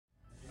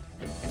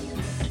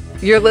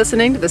You're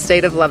listening to The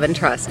State of Love and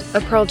Trust,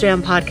 a Pearl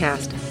Jam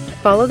podcast.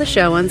 Follow the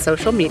show on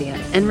social media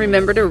and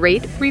remember to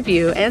rate,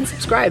 review, and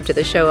subscribe to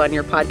the show on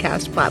your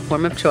podcast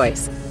platform of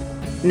choice.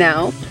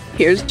 Now,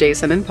 here's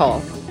Jason and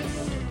Paul.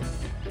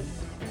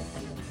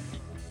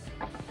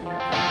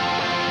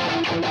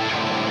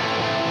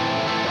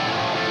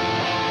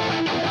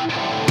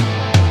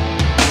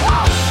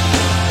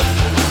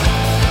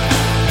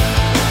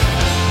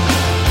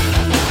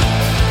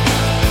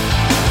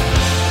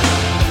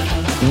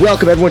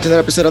 Welcome, everyone, to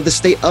another episode of The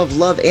State of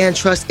Love and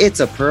Trust.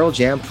 It's a Pearl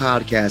Jam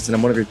podcast, and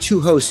I'm one of your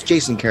two hosts,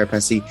 Jason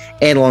Carapesi,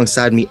 and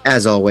alongside me,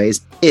 as always,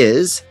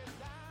 is...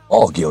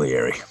 Paul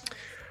Gillieri.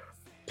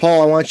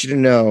 Paul, I want you to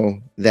know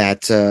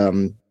that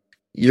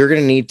you're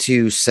going to need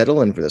to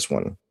settle in for this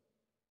one.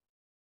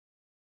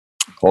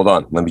 Hold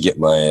on. Let me get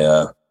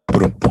my...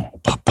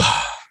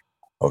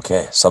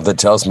 Okay, something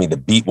tells me the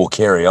beat will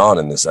carry on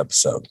in this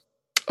episode.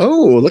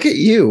 Oh, look at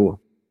you.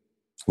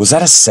 Was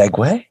that a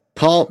segue?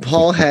 Paul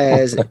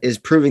is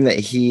proving that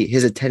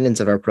his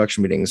attendance at our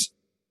production meetings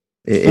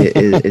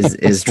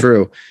is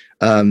true.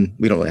 We don't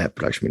really have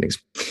production meetings.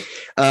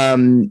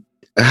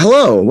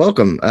 Hello,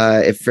 welcome.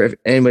 If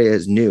anybody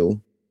is new,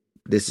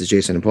 this is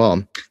Jason and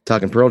Paul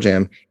talking Pearl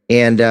Jam,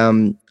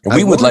 and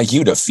we would like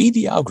you to feed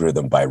the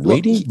algorithm by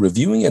rating,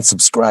 reviewing, and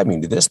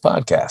subscribing to this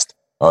podcast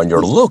on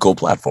your local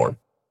platform.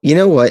 You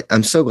know what?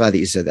 I'm so glad that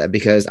you said that,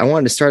 because I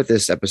wanted to start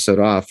this episode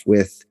off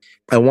with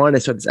a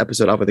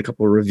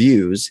couple of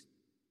reviews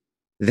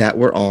that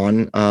were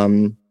on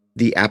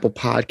the Apple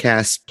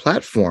Podcast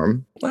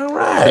platform. All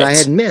right. That I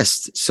had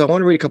missed. So I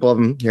want to read a couple of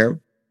them here.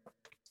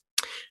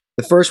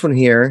 The first one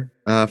here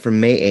from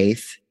May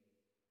 8th.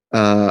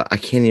 I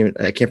can't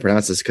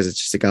pronounce this because it's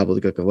just a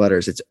gobbledygook of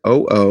letters. It's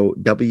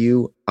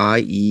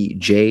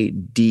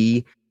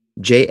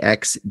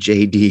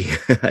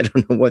OOWIEJDJXJD. I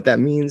don't know what that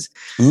means.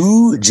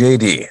 Ooh,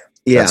 JD.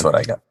 Yeah. That's what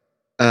I got.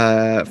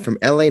 From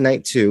LA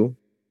Night 2.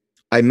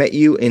 I met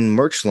you in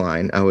merch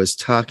line. I was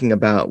talking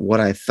about what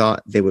I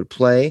thought they would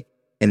play,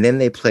 and then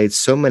they played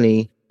so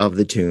many of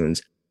the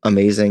tunes.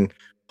 Amazing.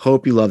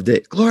 Hope you loved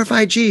it.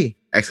 Glorify G!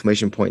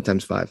 Exclamation point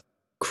times 5.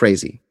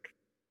 Crazy.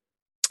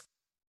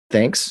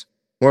 Thanks.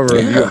 More of a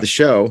review of the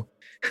show,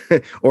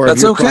 or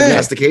that's your okay.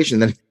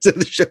 prognostication than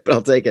the show, but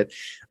I'll take it.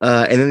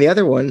 And then the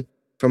other one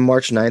from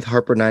March 9th,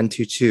 Harper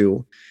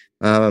 922.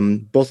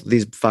 Both of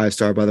these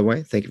 5-star, by the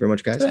way. Thank you very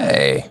much, guys.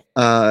 Hey.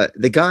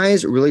 The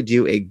guys really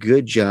do a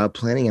good job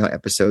planning out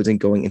episodes and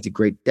going into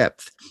great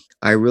depth.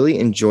 I really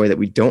enjoy that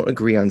we don't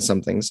agree on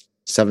some things.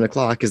 7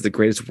 O'Clock is the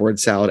greatest word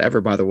salad ever,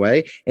 by the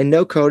way, and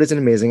No Code is an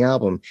amazing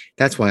album.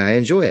 That's why I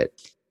enjoy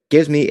it.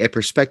 Gives me a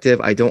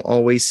perspective I don't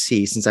always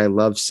see, since I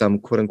love some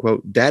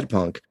quote-unquote dad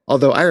punk,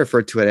 although I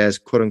refer to it as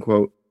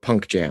quote-unquote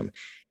punk jam.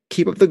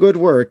 Keep up the good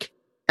work.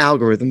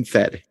 Algorithm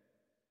fed.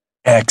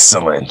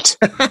 Excellent.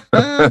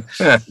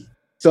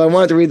 So I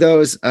wanted to read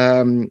those.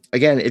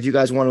 Again, if you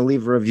guys want to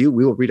leave a review,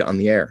 we will read it on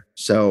the air.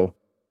 So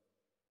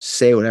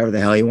say whatever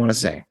the hell you want to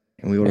say,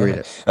 and we will read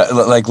it.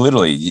 Like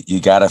literally, you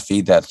got to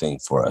feed that thing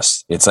for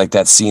us. It's like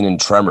that scene in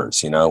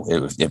Tremors, you know,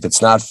 if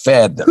it's not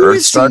fed, the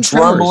earth starts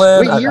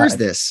rumbling. What year is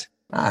this?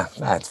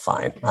 That's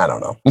fine. I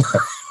don't know.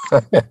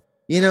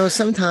 You know,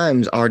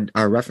 sometimes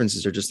our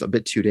references are just a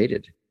bit too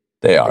dated.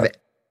 They are.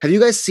 Have you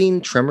guys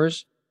seen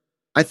Tremors?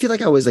 I feel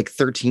like I was like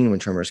 13 when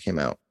Tremors came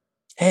out.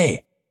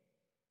 Hey,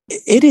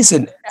 it is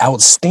an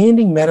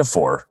outstanding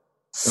metaphor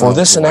for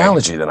this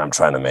analogy that I'm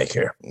trying to make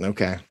here.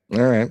 Okay.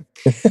 All right.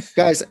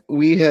 Guys,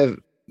 we have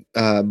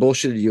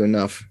bullshitted you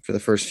enough for the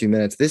first few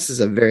minutes. This is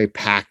a very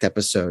packed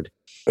episode.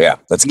 Yeah,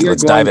 let's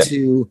dive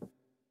in.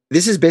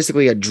 This is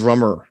basically a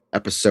drummer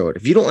episode.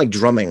 If you don't like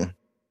drumming,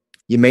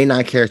 you may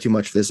not care too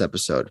much for this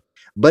episode.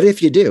 But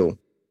if you do,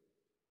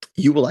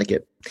 you will like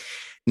it.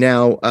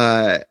 Now,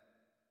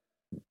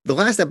 the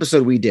last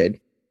episode we did,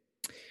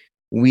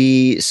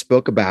 we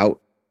spoke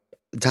about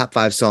the top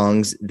 5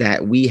 songs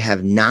that we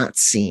have not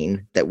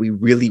seen that we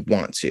really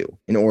want to,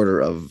 in order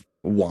of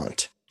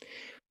want.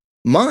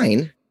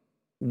 Mine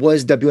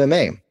was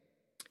WMA.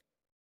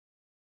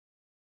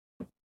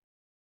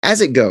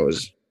 As it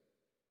goes,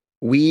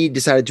 we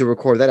decided to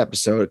record that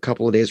episode a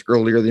couple of days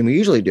earlier than we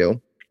usually do.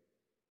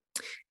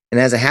 And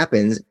as it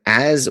happens,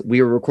 as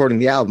we were recording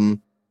the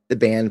album, the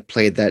band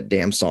played that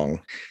damn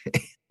song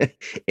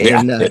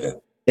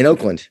in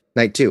Oakland,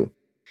 night 2.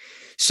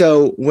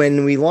 So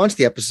when we launched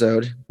the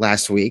episode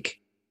last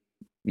week,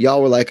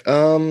 y'all were like,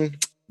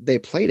 they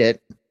played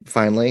it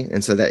finally.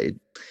 And so that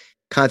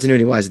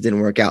continuity wise, it didn't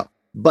work out.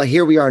 But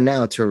here we are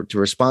now to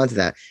respond to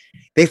that.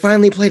 They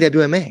finally played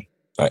WMA.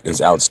 It was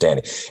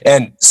outstanding.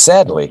 And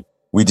sadly,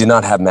 we did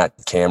not have Matt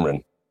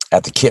Cameron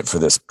at the kit for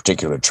this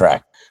particular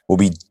track. What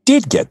we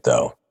did get,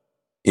 though,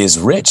 is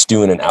Rich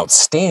doing an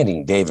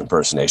outstanding Dave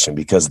impersonation,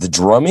 because the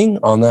drumming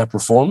on that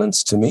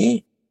performance to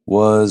me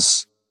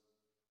was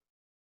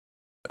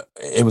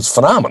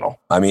phenomenal.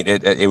 I mean,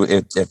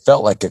 it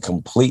felt like a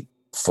complete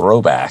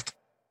throwback,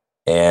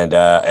 and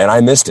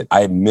I missed it.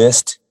 I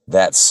missed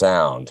that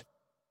sound.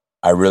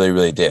 I really,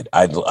 really did.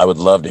 I would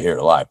love to hear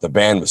it live. The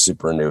band was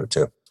super into it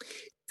too.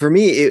 for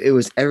me, it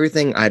was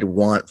everything I'd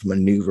want from a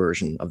new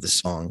version of the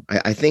song.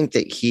 I think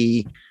that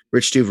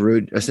Rich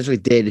Stuverud, essentially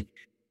did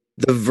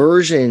the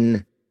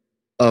version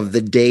of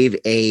the Dave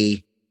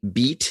A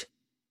beat.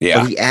 Yeah.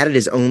 But he added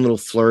his own little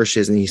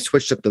flourishes and he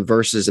switched up the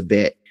verses a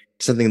bit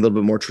to something a little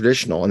bit more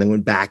traditional, and then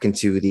went back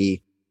into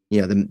the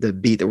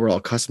beat that we're all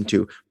accustomed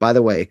to. By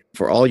the way,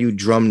 for all you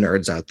drum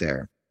nerds out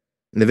there,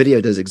 and the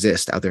video does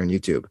exist out there on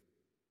YouTube,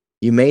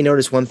 you may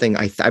notice one thing.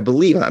 I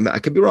believe, I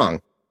could be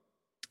wrong,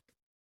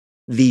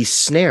 the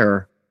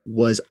snare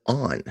was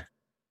on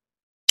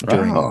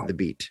during the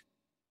beat.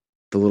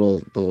 The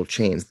little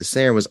chains, the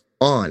snare was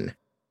on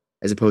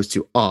as opposed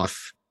to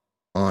off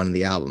on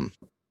the album.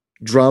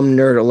 Drum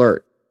nerd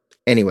alert.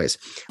 Anyways,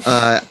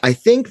 I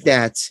think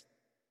that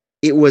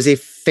it was a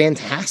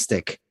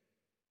fantastic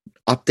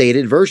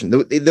updated version.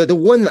 The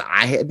one that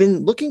I had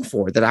been looking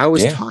for, that I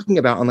was talking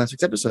about on last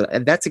week's episode.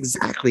 And that's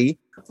exactly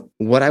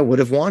what I would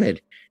have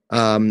wanted.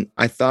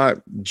 I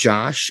thought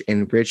Josh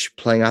and Rich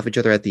playing off each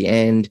other at the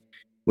end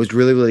was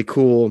really, really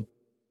cool.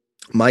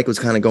 Mike was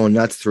kind of going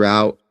nuts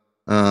throughout.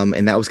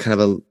 And that was kind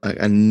of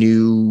a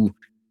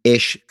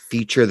new-ish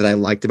feature that I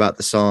liked about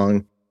the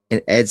song.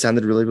 And Ed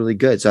sounded really, really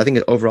good. So I think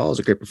overall it was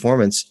a great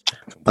performance.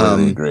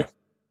 I agree.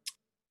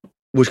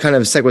 Which kind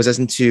of segues us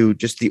into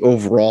just the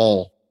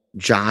overall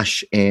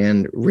Josh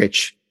and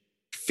Rich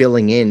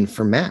filling in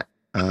for Matt.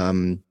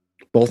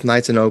 Both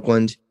nights in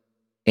Oakland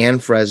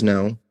and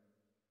Fresno.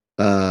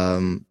 I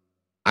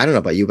don't know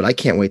about you, but I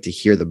can't wait to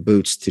hear the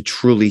boots, to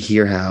truly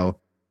hear how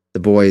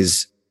the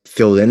boys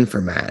filled in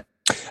for Matt.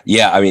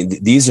 Yeah, I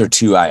mean, these are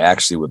two I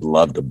actually would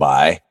love to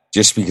buy,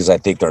 just because I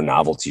think they're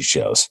novelty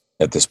shows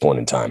at this point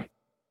in time.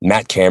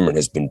 Matt Cameron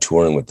has been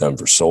touring with them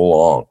for so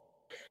long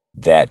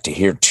that to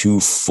hear two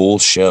full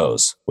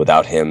shows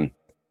without him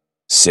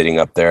sitting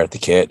up there at the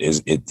kit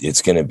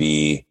it's going to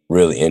be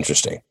really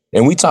interesting.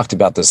 And we talked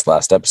about this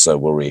last episode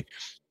where we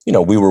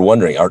were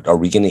wondering, are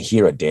we going to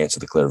hear a Dance of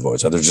the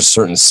Clairvoyants? Are there just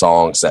certain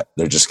songs that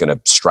they're just going to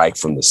strike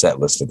from the set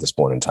list at this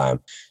point in time?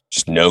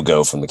 Just no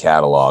go from the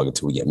catalog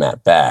until we get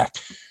Matt back.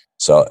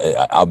 So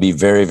I'll be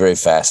very, very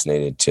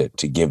fascinated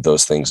to give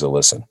those things a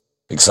listen.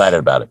 Excited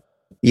about it.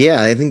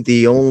 Yeah, I think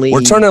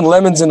we're turning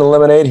lemons into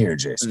lemonade here,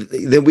 Jason.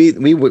 They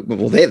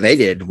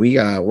did.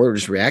 We're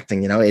just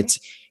reacting.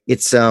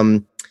 It's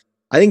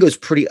I think it was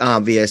pretty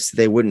obvious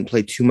they wouldn't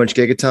play too much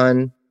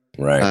Gigaton.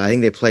 Right. I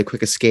think they played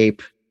Quick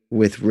Escape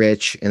with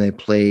Rich, and they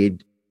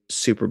played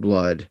Super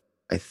Blood,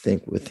 I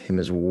think, with him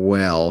as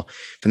well.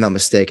 If I'm not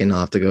mistaken,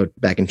 I'll have to go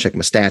back and check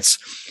my stats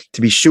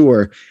to be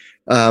sure.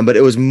 But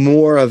it was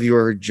more of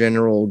your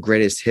general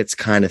greatest hits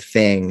kind of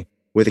thing,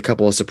 with a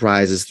couple of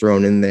surprises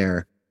thrown in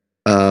there.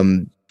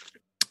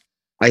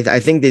 I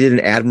think they did an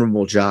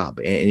admirable job,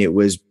 and it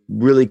was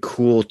really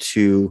cool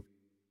to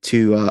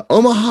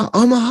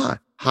Omaha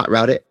hot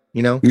route it,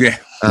 at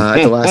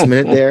the last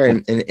minute there,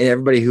 and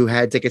everybody who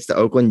had tickets to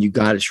Oakland, you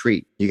got a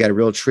treat. You got a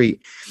real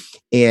treat.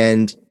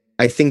 And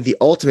I think the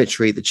ultimate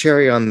treat, the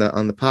cherry on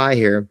the pie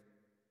here,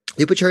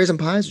 you put cherries on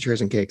pies or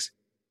cherries on cakes?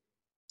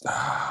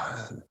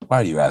 Why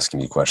are you asking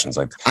me questions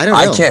like that? I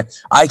don't know.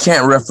 I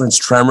can't reference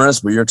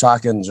Tremors, but you're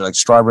talking like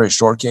strawberry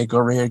shortcake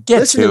over here.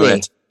 Listen to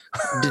it.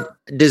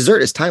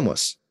 Dessert is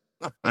timeless.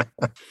 At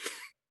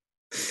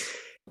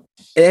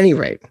any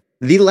rate,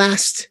 the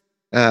last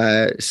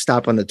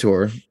stop on the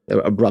tour,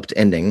 abrupt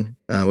ending,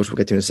 which we'll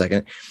get to in a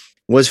second,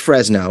 was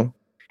Fresno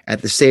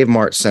at the Save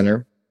Mart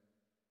Center.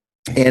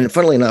 And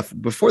funnily enough,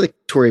 before the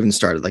tour even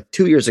started, like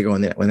 2 years ago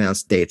when they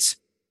announced dates,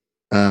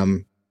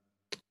 I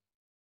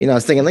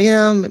was thinking,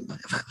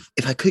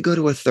 if I could go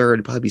to a third,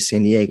 it'd probably be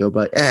San Diego,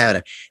 but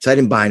so I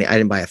didn't buy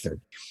a third.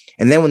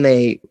 And then when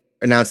they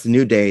announced the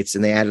new dates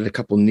and they added a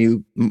couple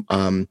new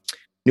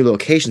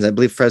locations, I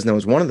believe Fresno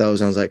was one of those.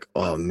 And I was like,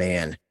 oh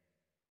man,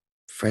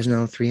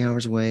 Fresno, 3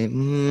 hours away.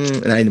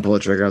 And I didn't pull the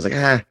trigger. I was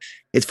like,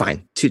 it's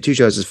fine. Two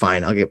shows is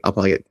fine. I'll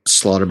probably get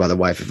slaughtered by the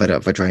wife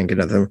if I try and get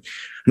another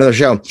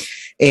show.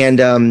 And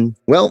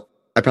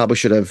I probably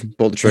should have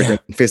pulled the trigger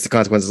and faced the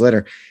consequences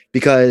later,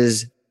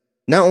 because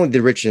not only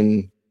did Rich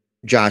and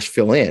Josh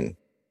fill in,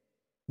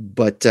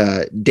 but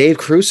Dave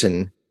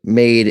Krusen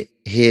made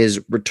his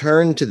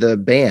return to the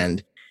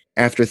band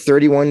after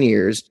 31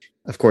 years,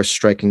 of course,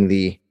 striking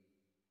the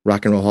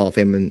Rock and Roll Hall of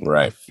Fame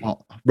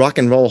Rock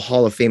and Roll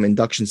Hall of Fame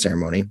induction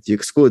ceremony. If you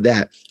exclude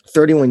that,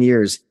 31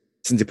 years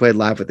since he played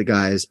live with the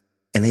guys,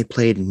 and they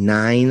played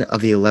 9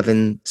 of the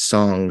 11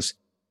 songs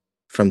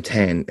from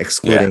 10,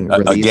 excluding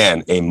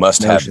again, a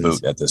must-have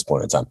boot at this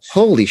point in time.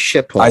 Holy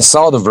shit, Paul. I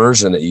saw the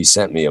version that you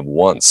sent me of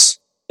Once,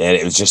 and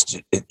it was just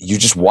you're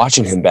just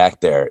watching him back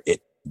there.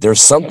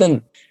 There's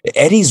something.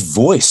 Eddie's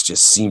voice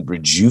just seemed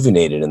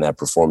rejuvenated in that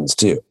performance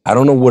too. I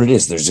don't know what it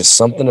is. There's just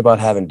something about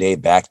having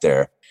Dave back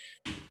there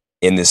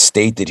in the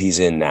state that he's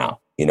in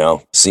now,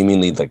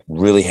 seemingly like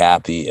really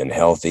happy and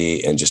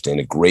healthy and just in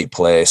a great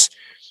place.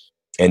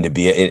 And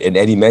and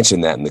Eddie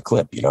mentioned that in the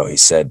clip, he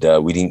said,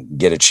 we didn't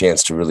get a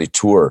chance to really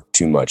tour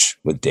too much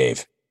with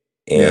Dave,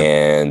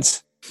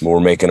 and we're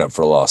making up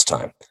for lost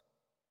time.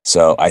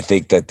 So I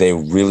think that they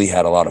really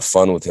had a lot of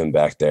fun with him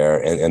back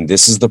there. And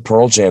this is the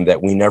Pearl Jam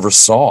that we never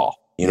saw.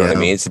 You know what I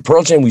mean? It's the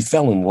Pearl Jam we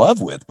fell in love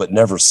with, but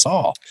never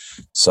saw.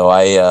 So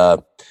I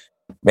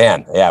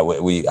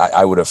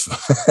would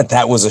have,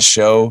 that was a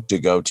show to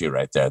go to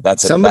right there.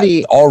 That's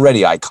already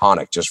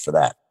iconic just for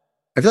that.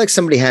 I feel like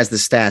somebody has the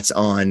stats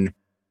on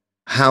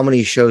how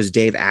many shows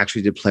Dave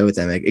actually did play with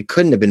them. It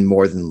couldn't have been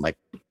more than like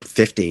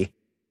 50,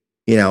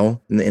 in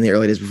the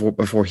early days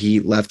before he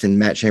left and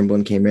Matt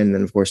Chamberlain came in, and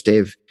then of course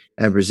Dave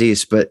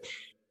Ambrosese. But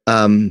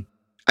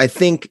I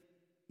think,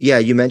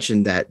 you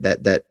mentioned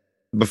that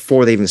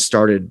before they even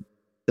started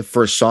the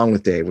first song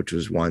with Dave, which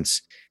was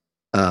Once,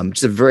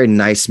 just a very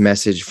nice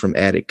message from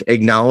Ed,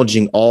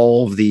 acknowledging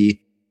all of the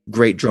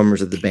great drummers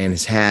that the band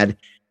has had.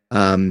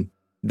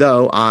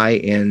 Though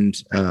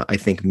I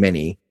think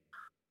many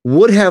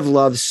would have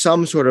loved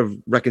some sort of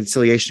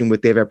reconciliation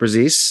with Dave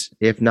Ambrosese.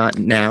 If not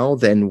now,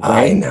 then when?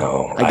 I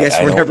know. I guess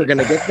we're never going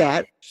to get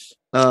that.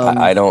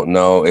 I don't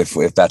know if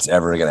that's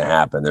ever going to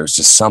happen. There's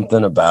just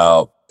something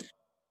about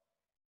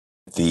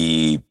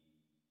the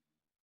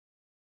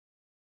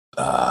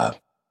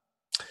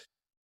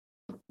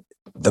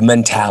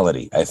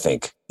mentality, I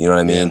think. You know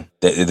what I mean?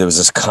 Yeah. There was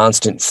this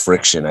constant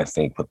friction, I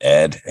think, with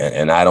Ed,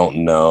 and I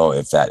don't know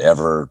if that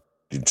ever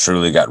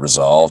truly got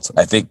resolved.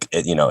 I think,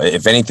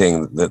 if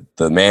anything,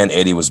 the man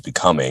Eddie was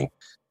becoming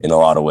in a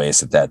lot of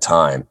ways at that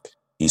time,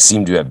 he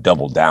seemed to have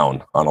doubled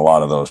down on a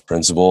lot of those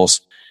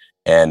principles.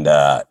 And,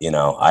 I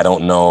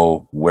don't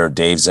know where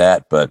Dave's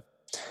at, but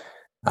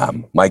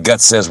my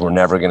gut says we're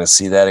never going to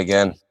see that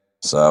again.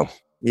 So,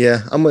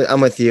 yeah, I'm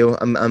with you.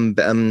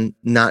 I'm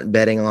not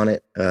betting on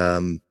it.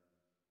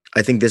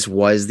 I think this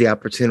was the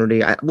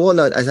opportunity. No,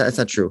 that's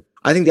not true.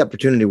 I think the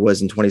opportunity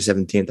was in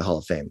 2017 at the Hall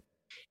of Fame.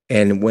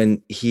 And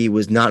when he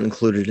was not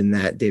included in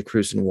that, Dave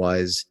Krusen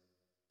was,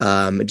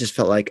 it just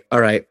felt like,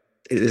 all right,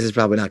 this is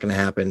probably not going to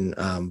happen.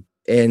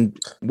 And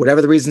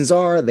whatever the reasons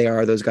are, they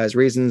are those guys'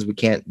 reasons. We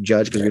can't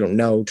judge because we don't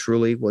know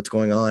truly what's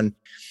going on.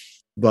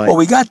 But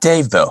we got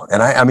Dave though,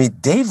 and I mean,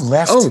 Dave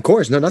left. Oh, of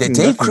course, nothing.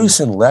 Dave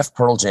Krusen left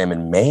Pearl Jam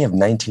in May of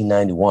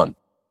 1991.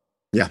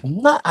 Yeah,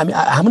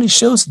 how many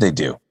shows did they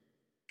do?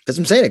 That's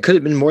what I'm saying. It could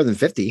have been more than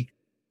 50.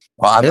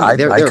 Well, I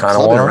kind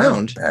of want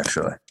around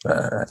actually.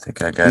 I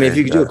think I got. I mean, if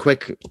you could do a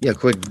quick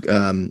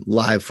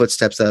live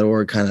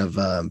footsteps.org kind of,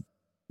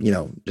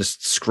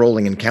 just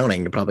scrolling and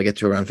counting, you'll probably get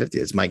to around 50.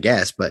 It's my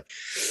guess. But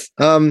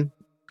a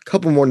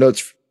couple more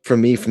notes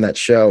from me from that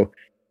show.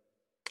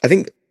 I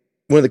think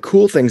one of the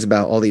cool things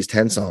about all these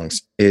 10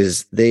 songs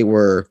is they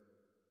were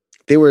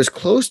as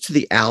close to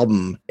the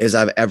album as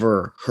I've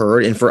ever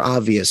heard, and for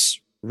obvious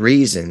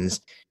reasons.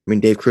 I mean,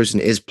 Dave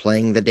Krusen is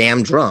playing the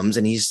damn drums,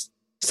 and he's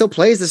still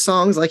plays the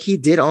songs like he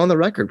did on the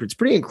record. It's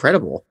pretty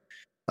incredible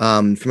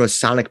from a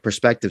sonic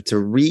perspective to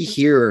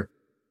rehear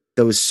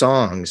those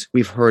songs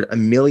we've heard a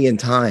million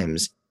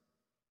times,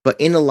 but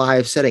in a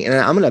live setting. And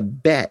I'm going to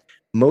bet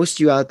most of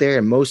you out there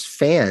and most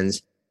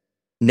fans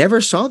never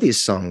saw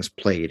these songs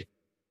played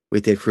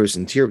with Dave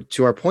Krusen.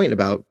 To our point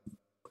about,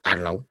 I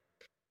don't know,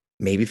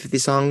 maybe 50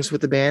 songs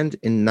with the band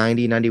in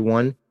 90,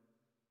 91.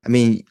 I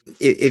mean,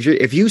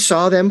 if you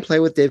saw them play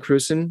with Dave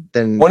Krusen,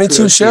 then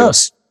 22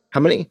 shows. How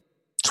many?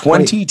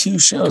 22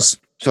 shows.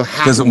 So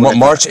because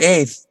March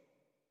 8th,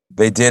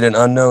 they did an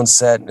unknown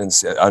set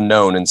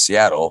unknown in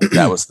Seattle.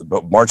 That was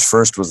March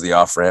 1st was the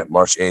off ramp.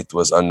 March 8th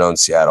was unknown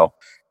Seattle,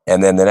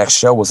 and then the next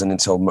show wasn't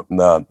until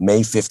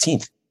May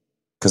 15th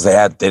because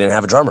they didn't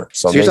have a drummer.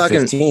 So you're May talking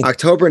 15th.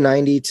 October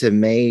 90 to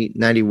May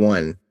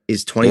 91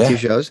 is 22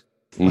 shows.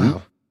 Mm-hmm.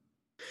 Wow.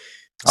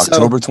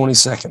 October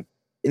 22nd.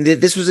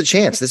 This was a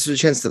chance. This was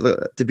a chance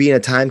to be in a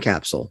time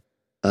capsule.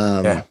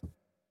 And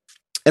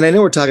I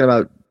know we're talking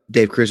about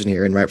Dave Krusen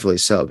here, and rightfully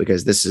so,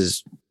 because this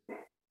is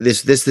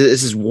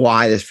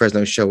why this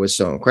Fresno show was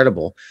so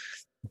incredible.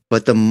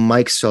 But the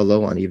Mike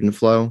solo on Even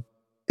Flow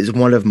is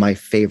one of my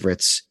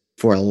favorites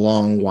for a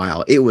long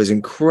while. It was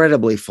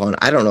incredibly fun.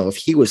 I don't know if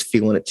he was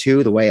feeling it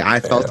too, the way I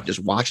felt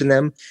just watching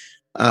them.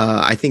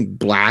 I think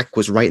Black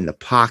was right in the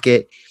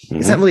pocket. Mm-hmm.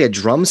 It's not really a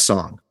drum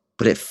song,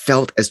 but it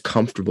felt as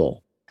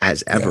comfortable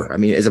as ever. Yeah. I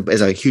mean,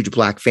 as a huge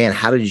Black fan,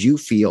 how did you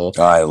feel?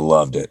 I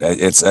loved it.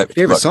 It's a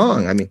favorite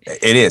song. I mean,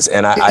 it is.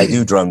 And I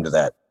do drum to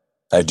that.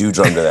 I do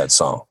drum to that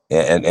song.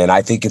 And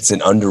I think it's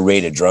an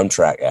underrated drum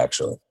track,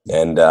 actually.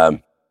 And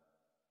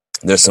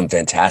there's some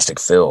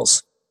fantastic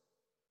fills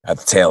at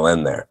the tail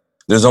end there.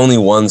 There's only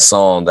one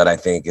song that I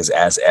think is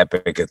as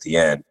epic at the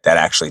end that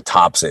actually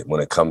tops it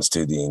when it comes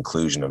to the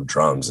inclusion of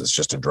drums. It's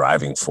just a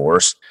driving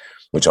force,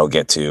 which I'll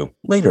get to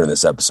later in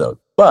this episode.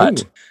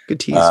 But good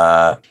tease.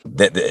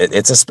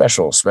 It's a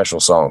special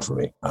song for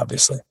me,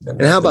 obviously.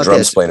 And how about drums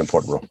this? Play an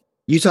important role.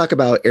 You talk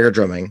about air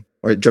drumming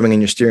or drumming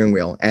in your steering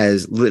wheel,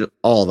 as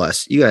all of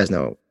us. You guys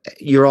know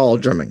you're all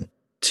drumming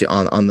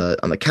on the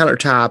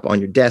countertop, on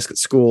your desk at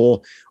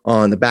school,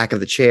 on the back of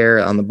the chair,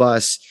 on the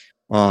bus,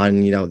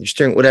 on your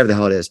steering, whatever the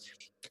hell it is.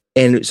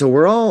 And so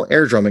we're all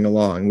air drumming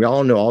along. We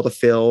all know all the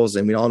fills,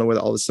 and we all know where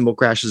all the cymbal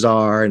crashes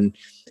are and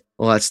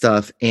all that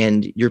stuff.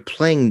 And you're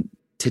playing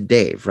to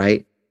Dave,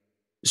 right?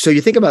 So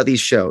you think about these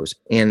shows,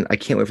 and I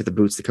can't wait for the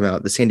boots to come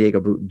out. The San Diego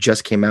boot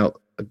just came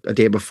out a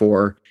day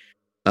before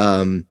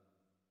we're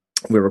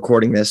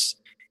recording this.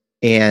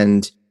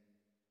 And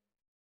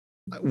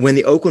when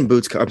the when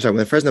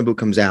the Fresno boot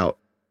comes out,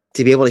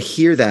 to be able to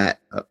hear that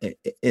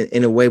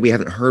in a way we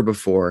haven't heard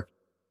before,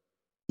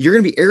 you're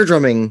going to be air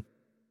drumming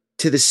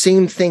to the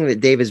same thing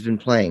that Dave has been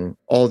playing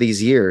all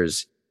these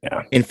years.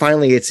 Yeah. And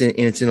finally it's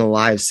in a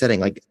live setting.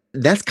 Like,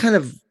 that's kind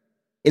of,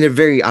 in a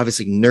very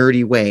obviously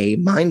nerdy way,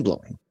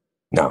 mind-blowing.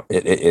 No,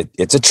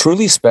 it's a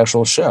truly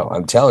special show.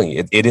 I'm telling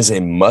you, it is a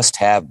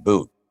must-have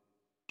boot.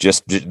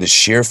 Just the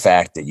sheer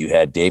fact that you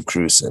had Dave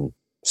Krusen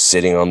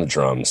sitting on the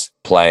drums,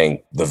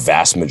 playing the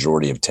vast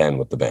majority of 10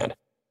 with the band.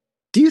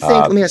 Do you think,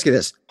 let me ask you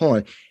this, hold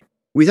on.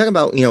 We talk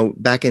about,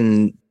 back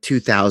in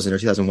 2000 or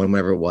 2001,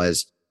 whenever it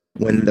was,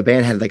 when the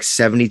band had like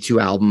 72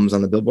 albums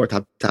on the Billboard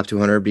Top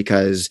 200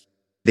 because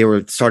they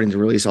were starting to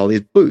release all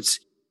these boots.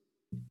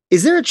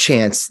 Is there a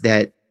chance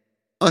that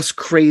us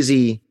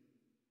crazy,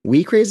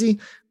 you're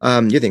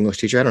the English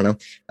teacher, I don't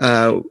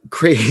know,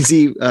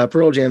 crazy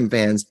Pearl Jam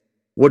fans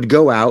would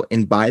go out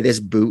and buy this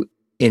boot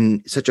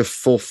in such a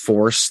full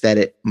force that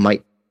it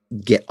might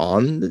get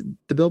on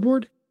the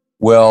Billboard?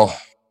 Well,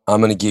 I'm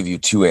going to give you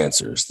two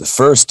answers. The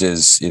first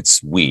is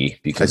it's we,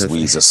 because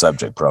we is a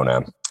subject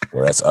pronoun,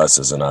 whereas us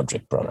is an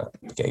object pronoun.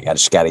 Okay, I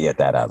just got to get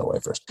that out of the way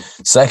first.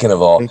 Second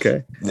of all,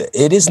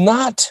 it is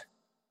not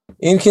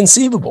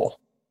inconceivable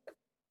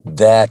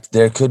that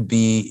there could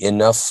be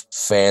enough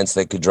fans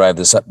that could drive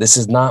this up. This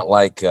is not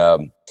like,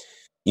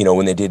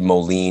 when they did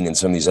Moline and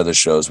some of these other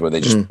shows where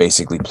they just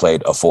basically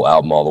played a full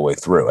album all the way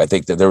through. I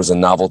think that there was a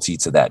novelty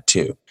to that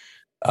too.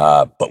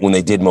 But when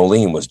they did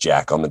Moline, was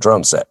Jack on the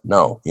drum set?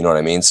 No, you know what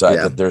I mean?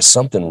 So there's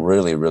something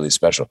really, really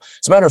special.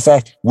 As a matter of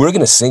fact, we're going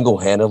to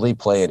single-handedly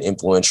play an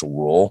influential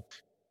role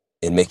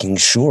in making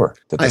sure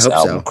that this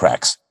album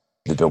cracks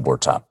the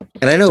Billboard top.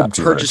 And I know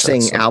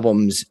purchasing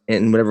albums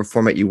in whatever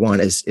format you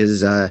want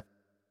is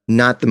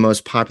not the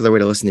most popular way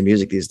to listen to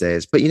music these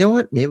days. But you know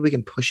what? Maybe we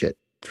can push it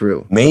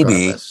through.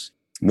 Maybe this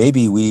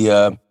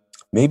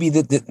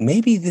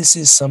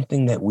is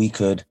something that we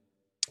could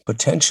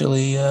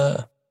potentially,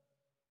 I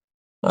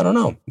don't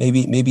know,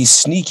 maybe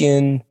sneak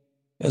in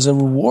as a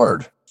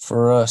reward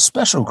for a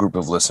special group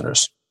of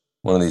listeners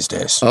one of these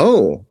days.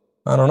 Oh,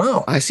 I don't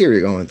know. I see where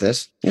you're going with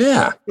this.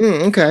 Yeah.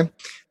 Okay.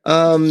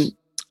 A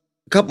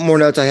couple more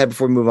notes I had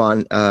before we move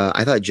on.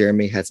 I thought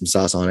Jeremy had some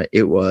sauce on it.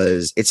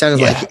 It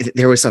sounded like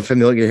there was some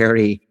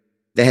familiarity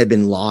that had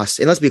been lost.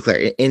 And let's be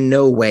clear, in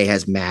no way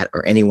has Matt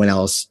or anyone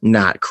else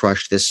not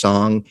crushed this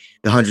song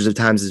the hundreds of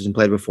times it's been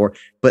played before.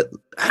 But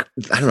I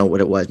don't know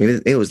what it was. Maybe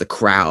it was the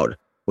crowd,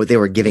 what they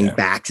were giving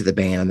back to the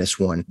band on this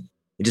one.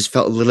 It just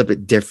felt a little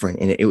bit different.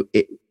 And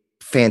it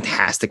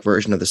fantastic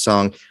version of the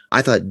song.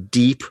 I thought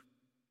Deep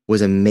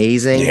was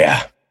amazing.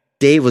 Yeah.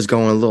 Dave was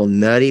going a little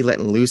nutty,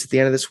 letting loose at the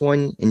end of this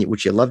one,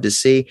 which you love to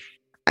see.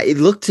 It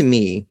looked to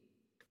me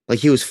like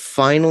he was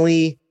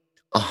finally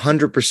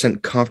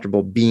 100%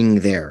 comfortable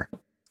being there.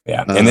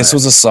 Yeah. And this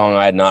was a song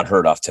I had not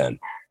heard off 10.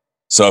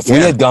 So if we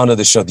had gone to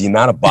the show, the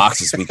amount of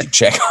boxes we could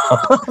check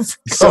off.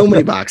 So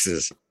many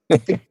boxes.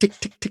 Tick, tick,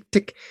 tick, tick,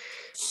 tick.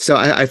 So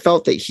I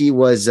felt that he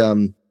was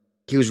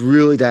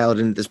really dialed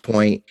in at this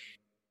point,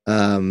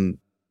 and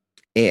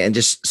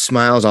just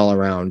smiles all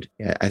around.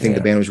 I think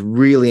the band was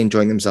really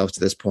enjoying themselves to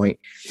this point.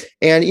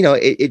 And,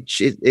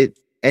 it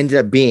ended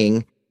up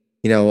being,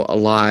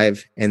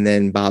 Alive, and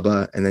then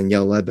Baba, and then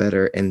Yellow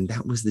Ledbetter. And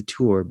that was the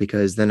tour,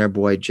 because then our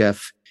boy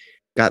Jeff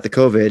got the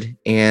COVID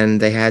and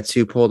they had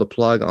to pull the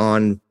plug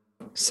on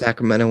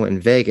Sacramento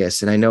and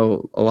Vegas. And I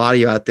know a lot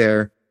of you out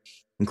there,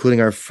 including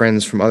our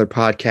friends from other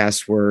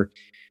podcasts, were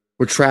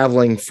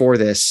traveling for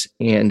this,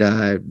 and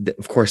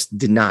of course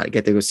did not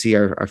get to go see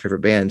our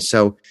favorite band.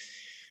 So,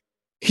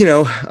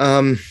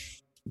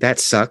 that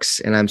sucks.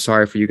 And I'm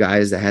sorry for you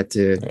guys that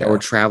were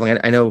traveling.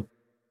 I know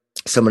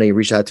somebody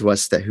reached out to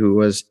us who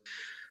was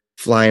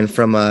flying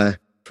from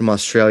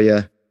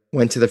Australia,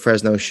 went to the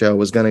Fresno show,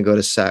 was going to go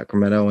to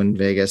Sacramento and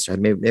Vegas, or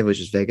maybe it was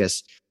just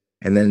Vegas.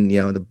 And then,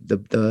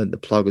 the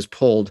plug was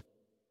pulled.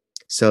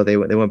 So they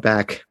went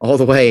back all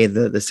the way,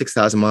 the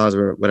 6,000 miles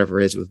or whatever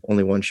it is, with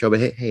only one show. But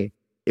hey,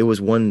 it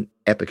was one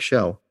epic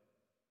show.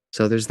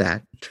 So there's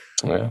that.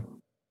 Yeah.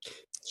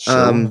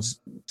 Some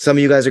of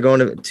you guys are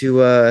going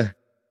to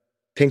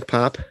Pink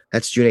Pop.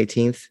 That's June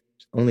 18th.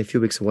 Only a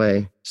few weeks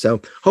away.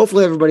 So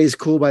hopefully everybody's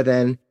cool by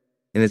then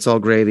and it's all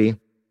gravy.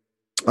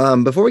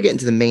 Before we get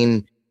into the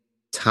main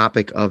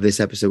topic of this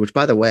episode, which,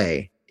 by the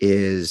way,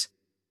 is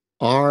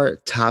our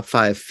top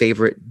 5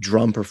 favorite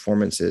drum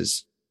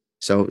performances.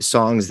 So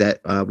songs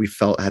that we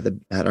felt had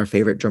our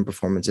favorite drum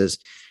performances.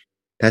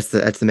 That's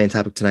the main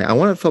topic tonight. I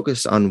want to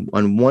focus on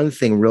one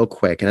thing real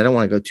quick, and I don't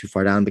want to go too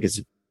far down because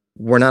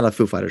we're not a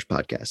Foo Fighters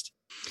podcast.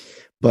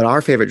 But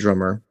our favorite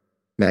drummer,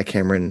 Matt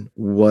Cameron,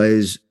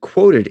 was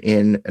quoted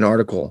in an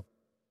article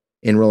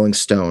in Rolling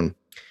Stone,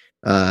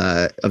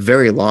 a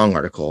very long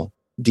article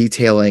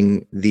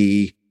detailing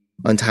the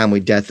untimely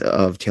death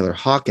of Taylor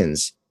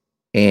Hawkins.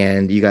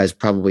 And you guys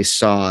probably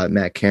saw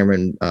Matt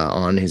Cameron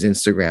on his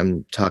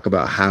Instagram talk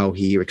about how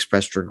he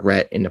expressed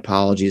regret and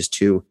apologies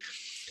to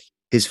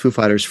his Foo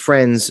Fighters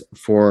friends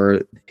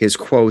for his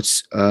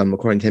quotes,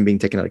 according to him, being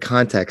taken out of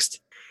context.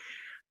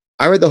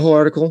 I read the whole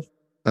article.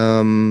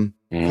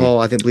 Paul,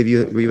 I think believe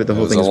you read the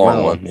whole thing as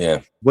well. One, yeah.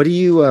 What do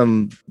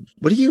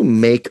you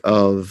make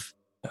of?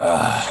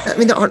 I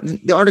mean,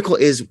 the article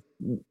is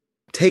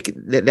take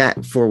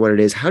that for what it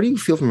is. How do you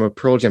feel from a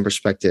Pearl Jam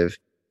perspective?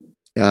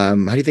 How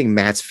do you think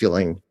Matt's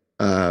feeling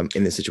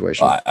in this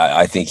situation?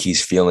 I think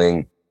he's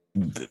feeling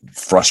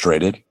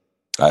frustrated.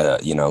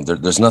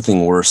 There's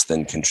nothing worse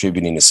than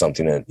contributing to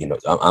something that,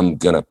 I'm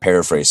going to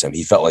paraphrase him.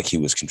 He felt like he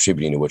was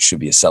contributing to what should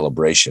be a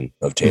celebration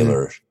of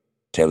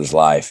Taylor's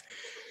life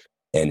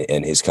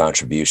and his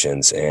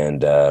contributions.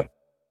 And,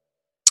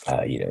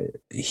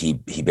 he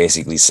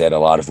basically said a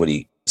lot of what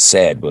he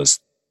said was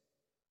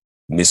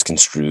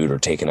misconstrued or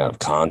taken out of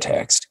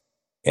context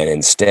and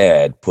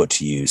instead put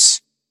to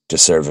use to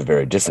serve a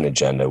very different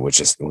agenda,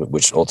 which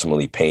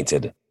ultimately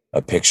painted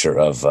a picture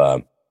of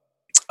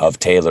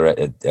Taylor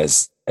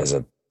as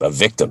a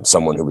victim,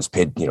 someone who was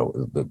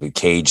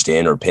caged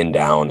in or pinned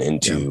down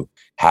into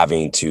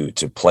having to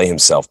play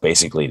himself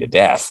basically to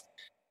death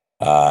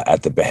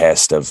at the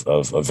behest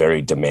of a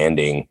very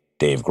demanding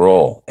Dave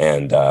Grohl.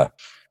 And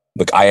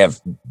look, I have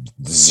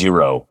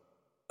zero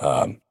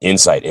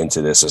insight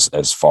into this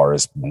as far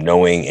as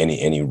knowing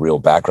any real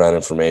background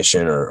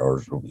information,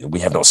 or we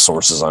have no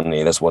sources on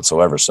any of this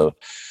whatsoever. So,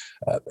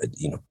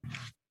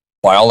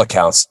 by all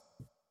accounts,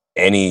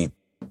 any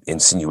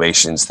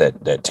insinuations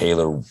that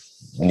Taylor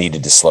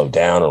needed to slow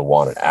down or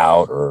wanted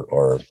out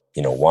or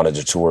wanted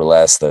to tour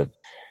less, that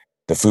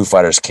the Foo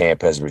Fighters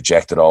camp has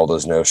rejected all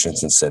those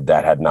notions and said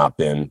that had not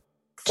been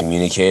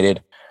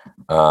communicated.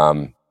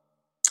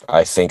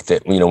 I think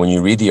that, when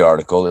you read the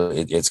article,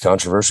 it's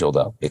controversial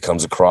though. It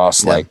comes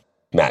across like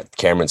Matt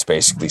Cameron's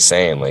basically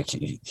saying like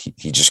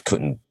he just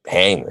couldn't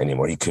hang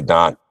anymore. He could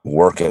not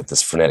work at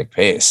this frenetic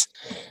pace.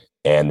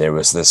 And there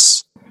was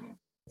this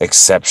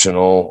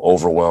exceptional,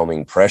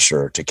 overwhelming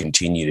pressure to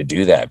continue to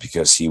do that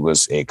because he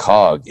was a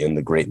cog in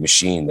the great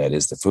machine that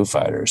is the Foo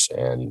Fighters.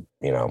 And,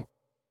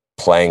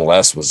 playing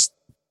less was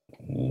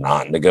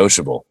not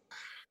negotiable.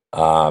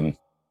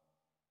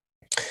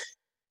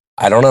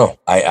 I don't know.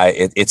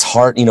 It's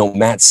hard.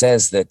 Matt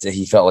says that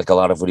he felt like a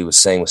lot of what he was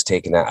saying was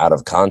taken out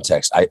of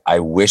context. I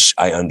wish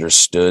I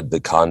understood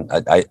it'd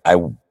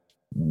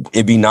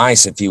be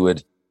nice if he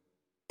would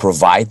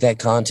provide that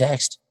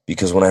context,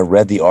 because when I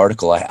read the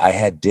article, I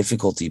had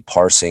difficulty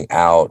parsing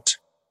out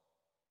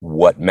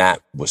what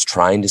Matt was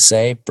trying to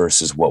say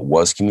versus what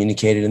was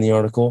communicated in the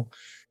article.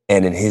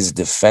 And in his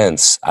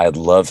defense, I'd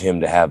love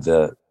him to have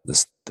the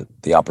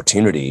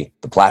opportunity,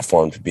 the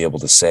platform to be able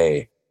to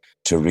say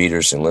to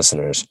readers and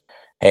listeners,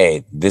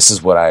 hey, this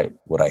is what I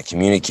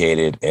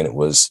communicated. And it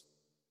was,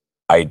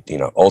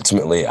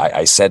 ultimately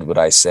I said what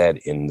I said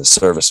in the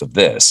service of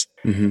this.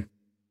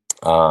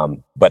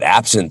 But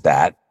absent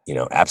that,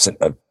 absent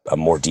a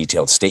more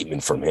detailed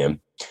statement from him,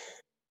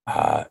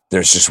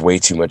 there's just way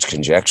too much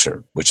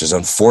conjecture, which is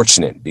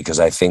unfortunate because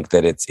I think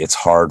that it's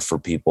hard for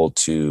people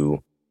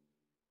to,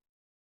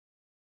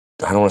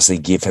 I don't want to say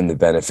give him the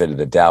benefit of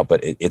the doubt, but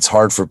it's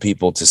hard for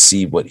people to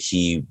see what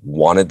he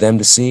wanted them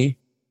to see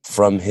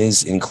from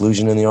his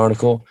inclusion in the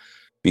article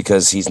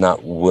because he's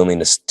not willing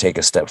to take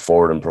a step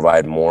forward and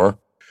provide more.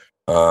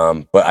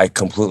 But I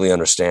completely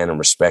understand and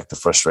respect the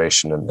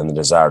frustration and the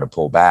desire to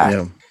pull back.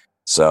 Yeah.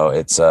 So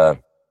it's, I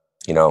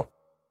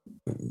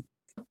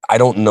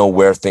don't know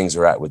where things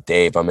are at with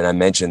Dave. I mean, I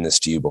mentioned this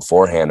to you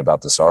beforehand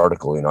about this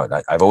article.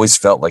 I've always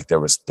felt like there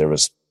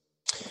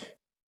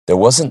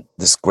wasn't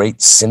this great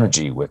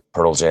synergy with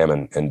Pearl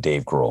Jam and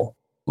Dave Grohl,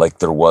 like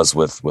there was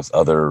with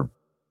other,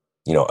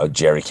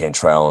 Jerry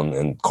Cantrell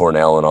and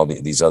Cornell and all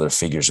these other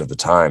figures of the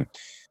time.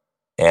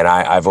 And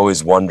I've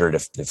always wondered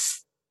if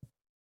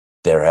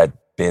there had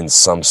been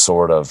some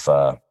sort of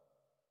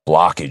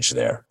blockage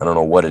there. I don't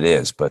know what it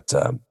is, but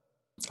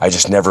I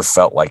just never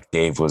felt like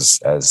Dave was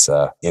as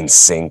in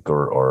sync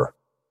or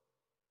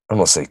I don't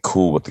want to say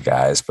cool with the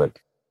guys, but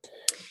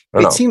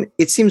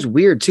it seems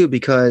weird too,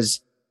 because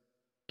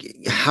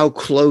how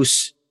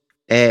close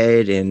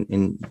Ed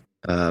and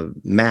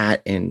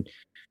Matt and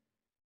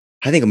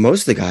I think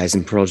most of the guys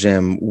in Pearl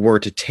Jam were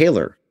to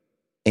Taylor,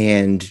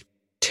 and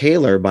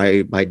Taylor,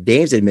 by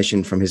Dave's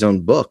admission from his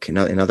own book and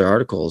in other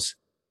articles,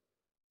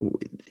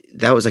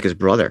 that was like his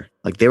brother.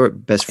 Like they were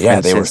best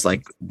friends since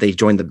like they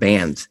joined the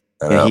band.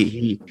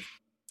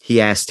 He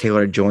asked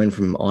Taylor to join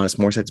from Alanis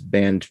Morissette's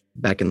band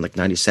back in like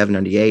 97,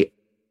 98,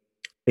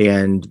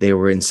 and they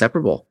were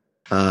inseparable.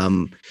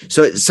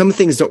 So some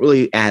things don't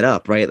really add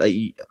up, right?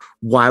 Like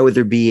why would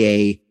there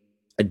be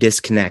a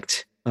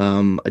disconnect,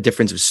 a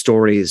difference of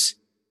stories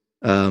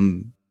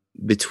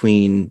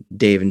between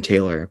Dave and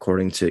Taylor,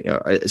 according to,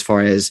 as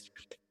far as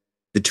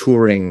the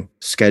touring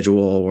schedule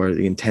or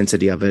the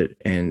intensity of it.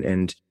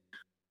 And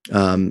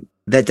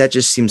that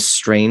just seems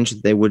strange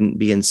that they wouldn't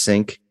be in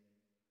sync.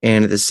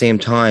 And at the same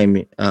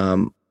time,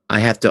 I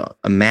have to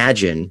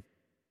imagine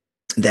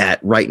that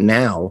right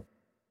now,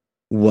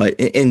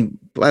 and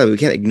by the way, we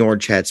can't ignore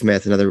Chad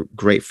Smith, another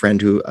great friend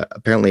who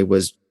apparently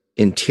was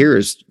in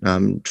tears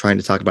trying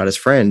to talk about his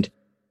friend,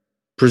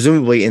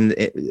 presumably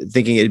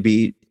thinking it'd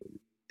be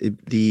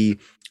the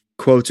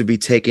quotes would be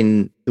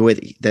taken the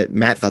way that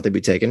Matt thought they'd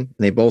be taken. And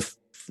they both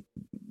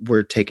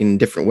were taken in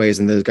different ways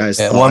than those guys.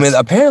 Well, I mean,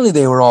 apparently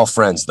they were all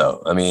friends,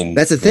 though. I mean,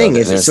 that's the thing.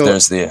 Did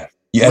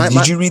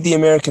you read the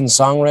American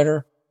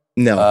Songwriter?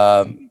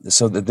 No.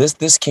 So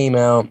this came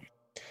out.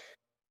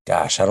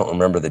 Gosh, I don't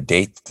remember the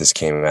date that this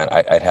came out.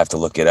 I'd have to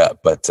look it up,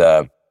 but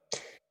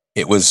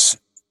it was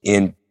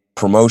in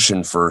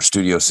promotion for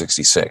Studio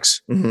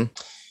 66. Mm-hmm.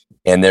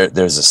 And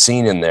there's a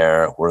scene in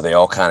there where they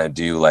all kind of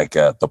do like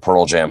the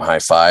Pearl Jam high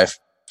five.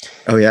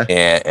 Oh yeah.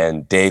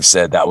 And Dave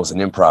said that was an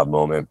improv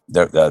moment.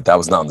 That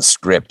was not in the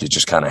script. It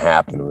just kind of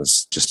happened. It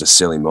was just a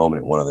silly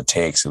moment in one of the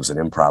takes. It was an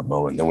improv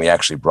moment. Then we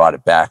actually brought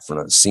it back for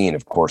another scene,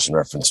 of course, in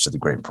reference to the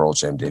great Pearl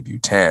Jam debut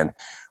 10,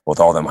 with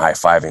all them high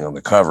fiving on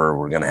the cover.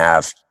 We're going to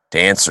have to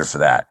answer for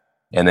that.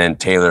 And then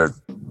Taylor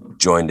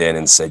joined in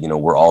and said,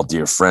 we're all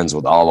dear friends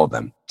with all of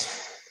them.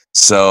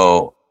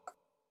 So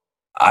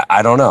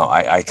I don't know.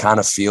 I kind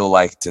of feel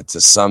like to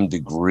some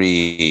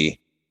degree,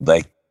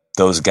 like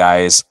those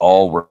guys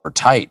all were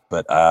tight,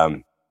 but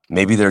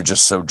maybe they're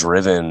just so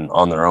driven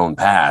on their own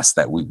past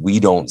that we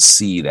don't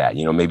see that.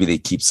 Maybe they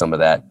keep some of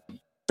that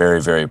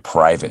very, very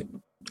private.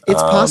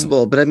 It's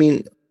possible, but I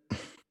mean,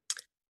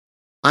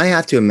 I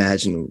have to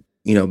imagine,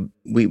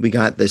 we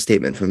got the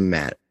statement from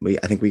Matt.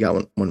 I think we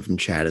got one from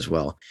Chad as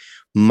well.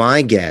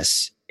 My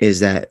guess is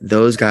that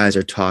those guys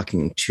are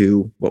talking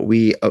to what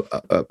we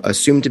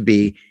assume to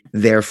be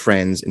their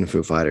friends in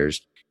Foo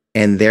Fighters.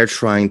 And they're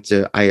trying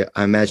to, I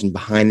imagine,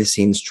 behind the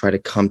scenes, try to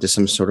come to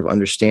some sort of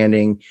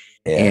understanding.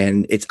 Yeah.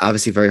 And it's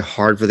obviously very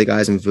hard for the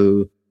guys in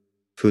Foo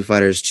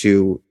Fighters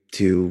to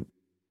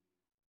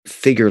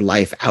figure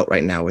life out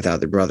right now without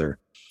their brother.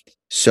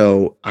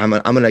 So I'm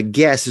gonna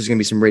guess there's gonna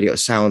be some radio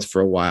silence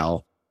for a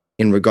while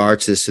in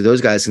regards to this, so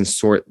those guys can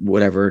sort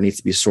whatever needs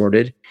to be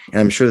sorted,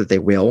 and I'm sure that they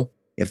will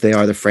if they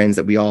are the friends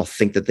that we all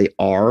think that they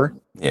are.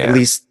 Yeah. At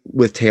least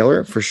with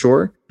Taylor for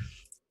sure.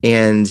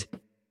 And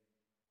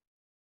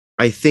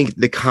I think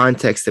the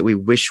context that we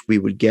wish we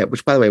would get,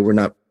 which by the way, we're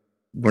not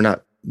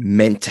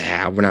meant to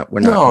have, we're not.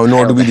 No,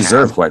 nor do we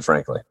deserve, quite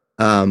frankly.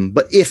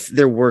 But if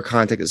there were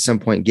context at some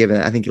point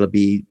given, I think it'll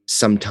be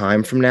some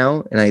time from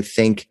now. And I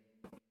think,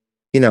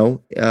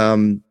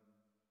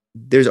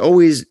 there's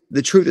always,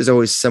 the truth is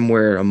always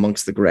somewhere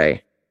amongst the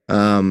gray.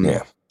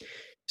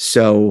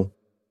 So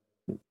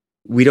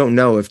we don't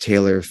know if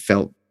Taylor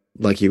felt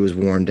like he was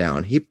worn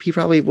down. He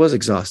probably was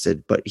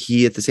exhausted, but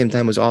he at the same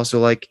time was also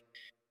like,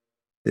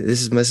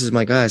 this is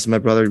my guy, this is my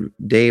brother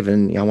Dave,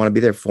 and I want to be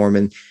there for him.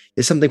 And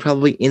there's something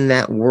probably in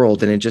that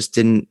world, and it just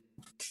didn't.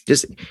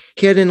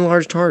 He had an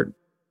enlarged heart,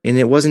 and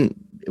it wasn't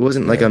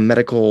like a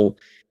medical.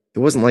 It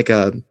wasn't like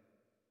a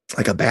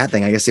bad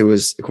thing. I guess it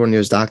was, according to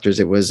his doctors,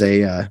 it was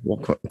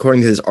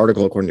according to this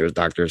article, according to his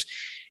doctors,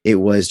 it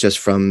was just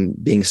from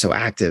being so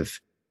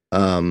active.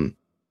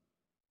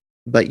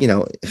 But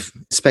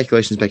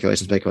speculation.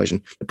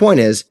 The point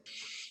is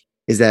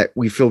that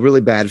we feel really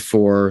bad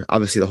for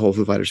obviously the whole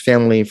Foo Fighters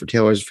family, for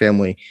Taylor's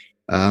family,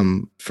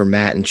 for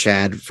Matt and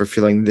Chad for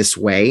feeling this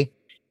way,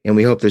 and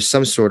we hope there's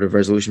some sort of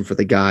resolution for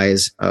the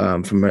guys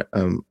from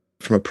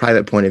a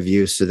private point of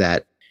view, so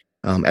that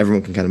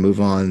everyone can kind of move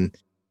on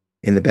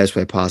in the best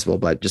way possible.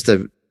 But just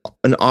an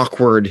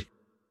awkward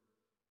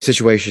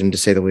situation, to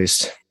say the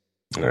least.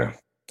 Yeah.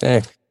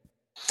 Hey,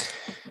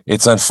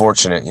 it's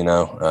unfortunate,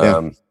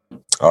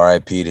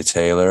 R.I.P. to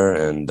Taylor,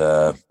 and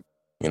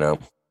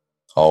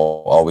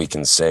all we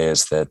can say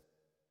is that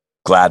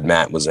glad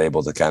Matt was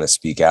able to kind of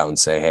speak out and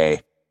say,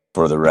 hey,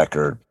 for the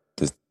record,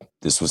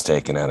 this was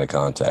taken out of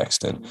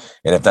context. And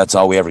if that's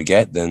all we ever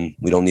get, then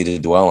we don't need to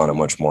dwell on it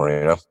much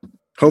more,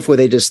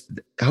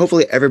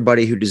 Hopefully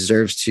everybody who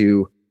deserves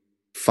to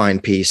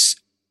find peace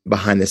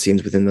behind the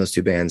scenes within those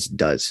two bands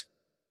does.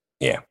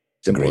 Yeah.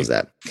 Simple as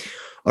that.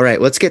 All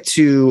right, let's get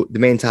to the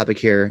main topic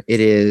here.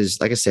 It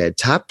is, like I said,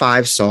 top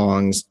 5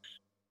 songs,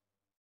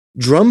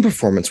 drum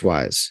performance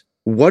wise.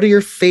 What are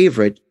your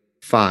favorite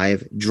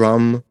 5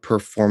 drum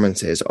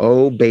performances?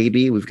 Oh,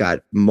 baby, we've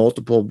got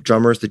multiple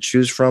drummers to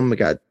choose from. We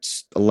got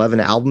 11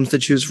 albums to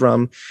choose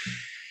from.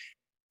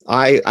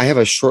 I have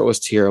a short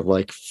list here of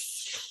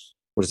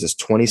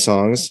 20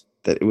 songs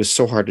that it was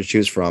so hard to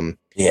choose from.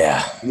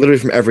 Yeah. Literally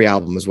from every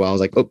album as well. I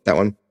was like, oh, that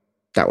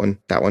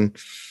one.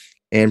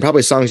 And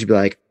probably songs you'd be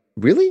like,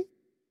 really?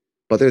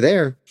 But they're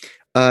there.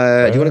 Do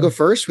you want to go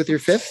first with your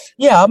 5th?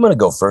 Yeah, I'm going to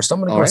go first. I'm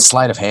going to go with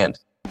Sleight of Hand.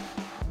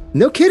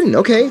 No kidding.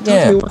 Okay.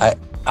 Yeah,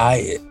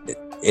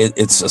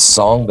 it's a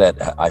song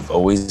that I've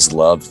always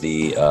loved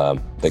the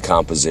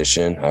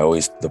composition.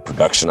 The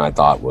production I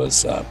thought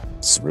was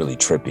really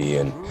trippy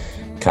and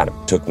kind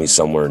of took me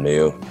somewhere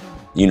new.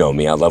 You know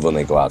me, I love when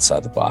they go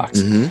outside the box.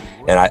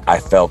 Mm-hmm. And I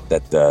felt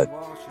that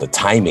the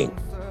timing,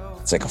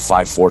 it's like a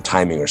 5/4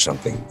 timing or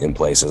something in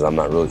places. I'm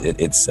not really.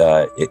 It's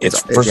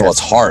first of all, it's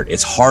hard.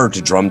 It's hard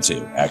to drum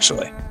to,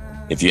 actually.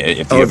 If you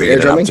ever get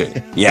it up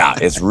to, yeah,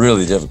 it's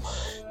really difficult.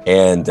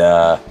 And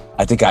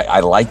I think I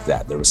like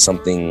that. There was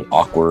something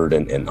awkward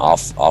and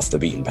off the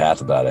beaten path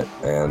about it.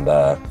 And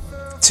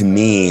to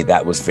me,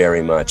 that was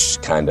very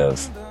much kind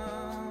of.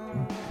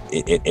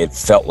 It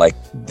felt like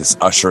this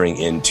ushering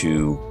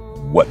into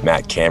what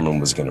Matt Cameron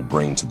was going to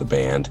bring to the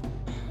band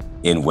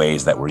in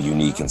ways that were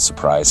unique and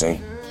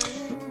surprising.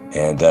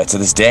 And to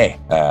this day,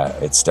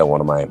 it's still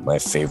one of my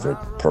favorite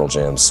Pearl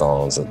Jam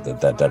songs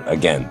that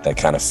again, that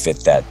kind of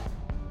fit that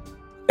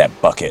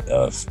bucket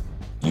of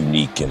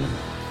unique and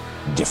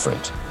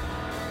different,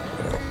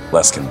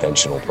 less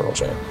conventional Pearl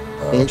Jam.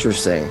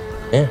 Interesting.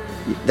 Yeah.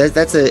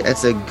 That's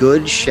a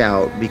good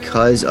shout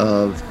because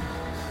of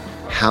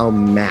how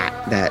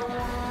matte that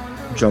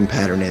drum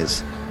pattern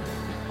is.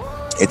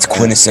 It's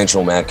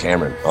quintessential Matt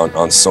Cameron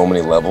on so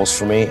many levels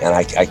for me, and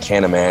I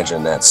can't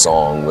imagine that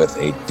song with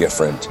a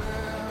different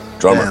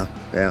drummer.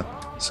 Yeah.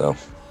 So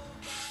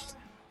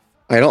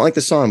I don't like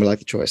the song, but I like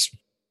the choice.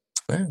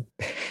 Yeah.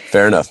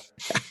 Fair enough.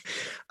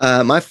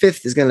 My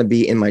fifth is going to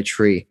be In My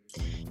Tree.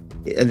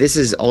 This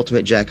is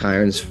ultimate Jack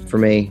Irons for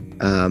me.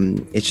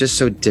 It's just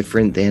so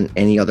different than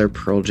any other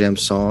Pearl Jam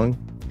song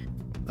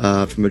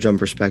from a drum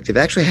perspective. It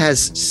actually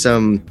has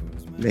some,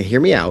 hear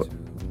me out,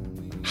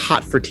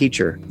 Hot for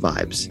Teacher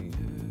vibes.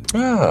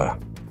 Ah.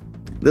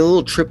 The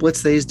little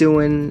triplets that he's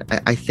doing,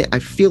 I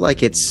feel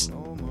like it's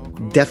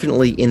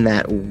definitely in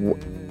that.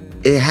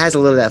 It has a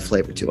little of that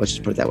flavor too. Let's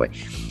just put it that way.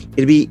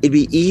 It'd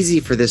be easy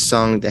for this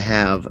song to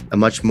have a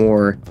much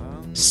more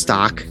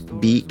stock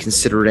beat,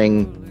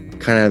 considering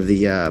kind of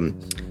the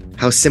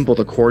how simple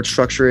the chord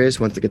structure is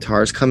once the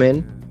guitars come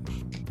in,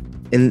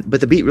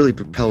 but the beat really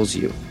propels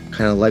you,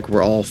 kind of like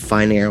we're all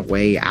finding our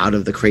way out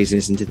of the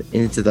craziness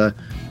into the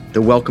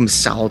welcome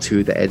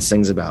solitude that Ed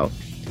sings about.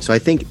 So I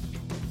think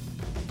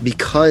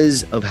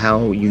because of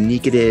how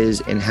unique it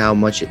is and how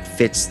much it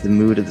fits the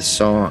mood of the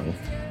song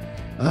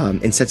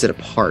and sets it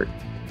apart,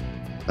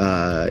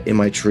 In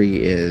My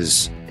Tree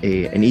is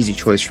an easy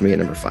choice for me at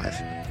number 5.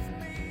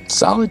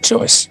 Solid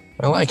choice.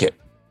 I like it.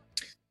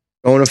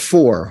 Going to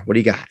 4. What do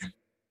you got?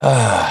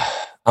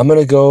 I'm going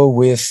to go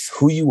with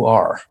Who You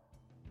Are.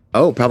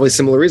 Oh, probably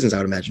similar reasons, I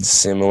would imagine.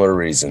 Similar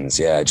reasons.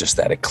 Yeah, just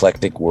that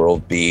eclectic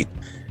world beat.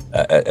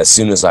 As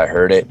soon as I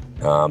heard it,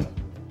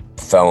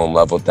 fell in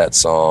love with that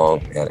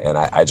song. And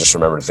I just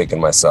remember thinking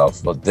to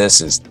myself, well,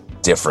 this is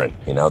different.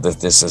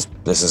 This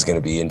is going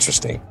to be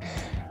interesting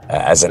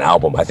as an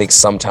album. I think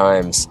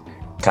sometimes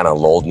kind of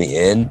lulled me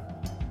in.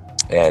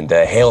 And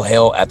Hail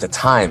Hail at the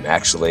time,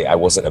 actually, I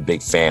wasn't a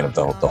big fan of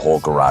the whole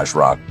garage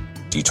rock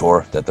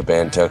detour that the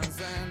band took.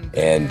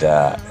 And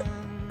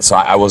so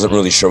I wasn't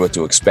really sure what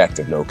to expect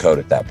of No Code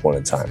at that point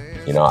in time.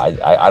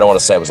 I don't want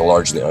to say I was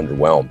largely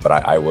underwhelmed, but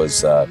I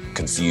was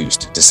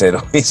confused, to say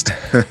the least.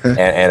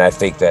 and I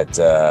think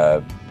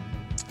that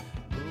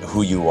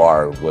Who You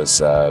Are was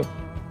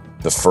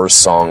the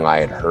first song I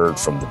had heard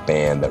from the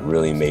band that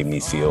really made me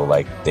feel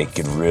like they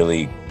could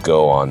really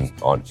go in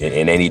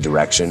any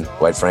direction,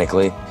 quite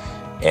frankly.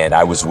 And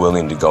I was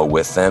willing to go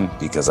with them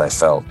because I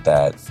felt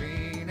that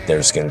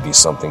there's going to be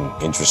something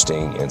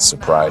interesting and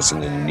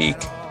surprising and unique.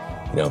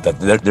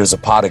 That there's a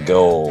pot of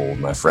gold,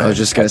 my friend. I was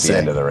just going to say. At the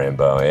end of the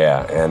rainbow,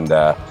 yeah.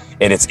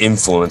 And it's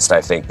influenced, I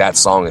think, that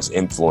song has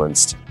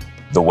influenced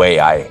the way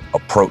I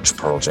approach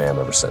Pearl Jam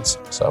ever since.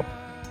 So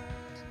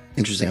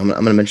interesting. I'm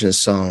going to mention a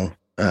song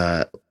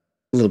a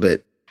little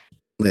bit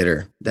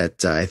later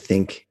that I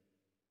think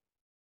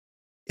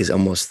is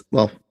almost,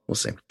 well, we'll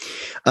see.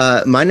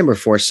 My number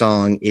 4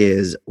 song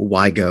is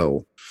Why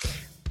Go.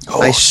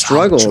 I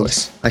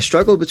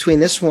struggled between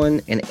this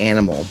one and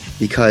Animal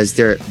because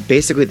they're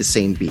basically the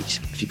same beat.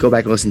 If you go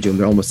back and listen to them,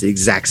 they're almost the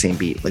exact same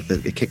beat, like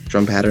the kick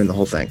drum pattern, the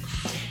whole thing.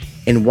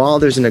 And while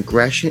there's an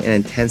aggression and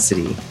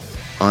intensity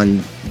on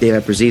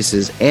Dave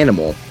Abbruzzes's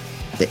Animal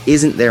that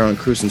isn't there on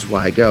Cruisin's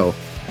Why Go,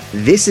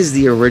 this is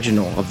the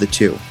original of the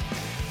two.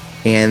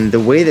 And the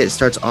way that it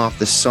starts off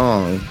the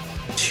song,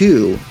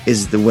 2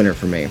 is the winner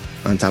for me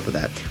on top of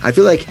that. I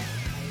feel like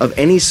of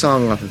any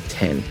song off of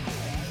 10,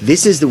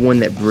 this is the one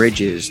that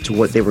bridges to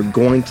what they were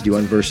going to do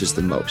on Versus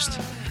the most.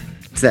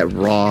 It's that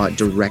raw,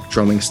 direct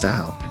drumming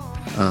style.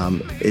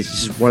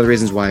 It's just one of the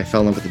reasons why I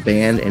fell in love with the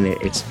band, and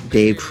it's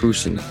Dave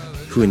Prusin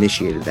who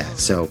initiated that.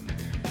 So,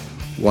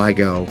 Why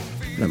Go,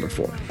 number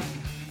 4.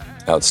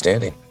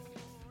 Outstanding.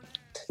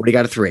 What do you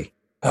got at 3?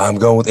 I'm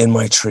going with In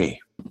My Tree.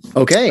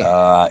 Okay.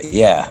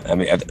 Yeah. I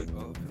mean,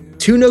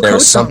 2 No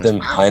Code songs. Something.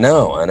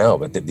 Wow. I know.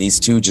 But these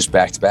 2 just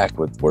back to back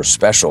were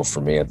special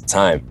for me at the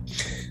time.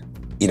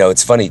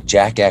 It's funny.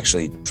 Jack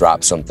actually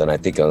dropped something, I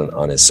think,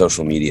 on his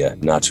social media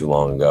not too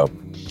long ago,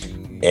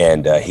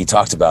 and he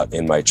talked about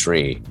In My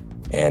Tree,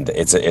 and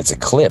it's a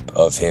clip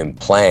of him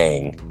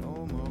playing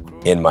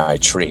In My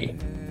Tree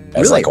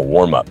as like a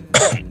warm up.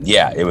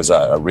 Yeah, it was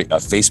a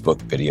Facebook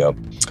video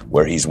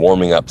where he's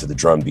warming up to the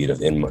drum beat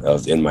of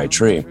In My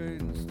Tree,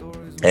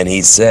 and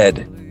he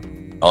said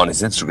on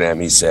his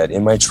Instagram, he said,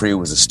 In My Tree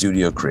was a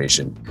studio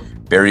creation.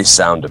 Very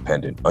sound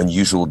dependent,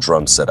 unusual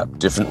drum setup,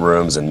 different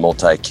rooms and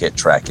multi-kit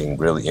tracking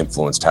really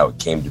influenced how it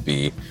came to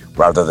be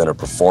rather than a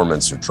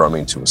performance or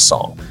drumming to a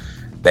song.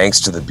 Thanks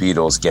to the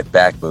Beatles' Get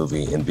Back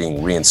movie and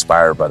being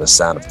re-inspired by the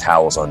sound of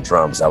towels on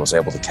drums, I was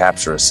able to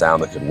capture a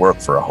sound that could work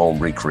for a home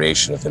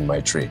recreation of In My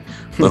Tree.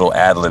 Little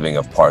ad-libbing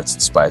of parts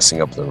and spicing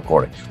up the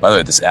recording. By the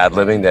way, this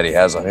ad-libbing that he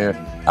has on here,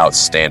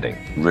 outstanding.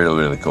 Really,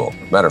 really cool.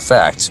 Matter of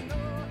fact,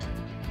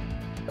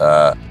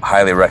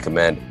 Highly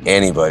recommend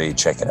anybody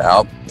check it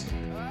out.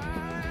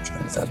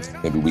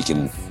 Maybe we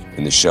can,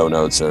 in the show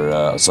notes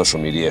or social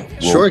media,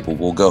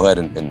 we'll go ahead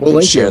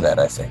and share that,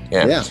 I think.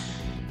 Yeah.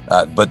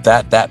 But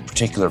that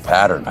particular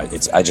pattern,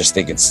 I just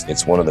think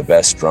it's one of the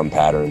best drum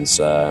patterns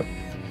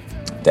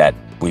that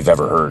we've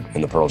ever heard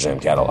in the Pearl Jam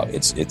catalog.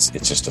 It's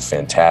just a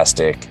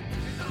fantastic,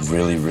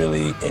 really,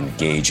 really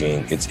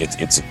engaging. It's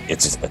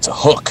a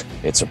hook.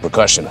 It's a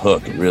percussion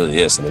hook. It really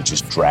is, and it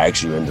just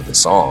drags you into the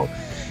song.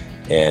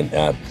 And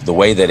the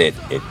way that it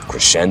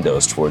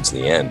crescendos towards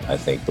the end, I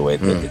think the way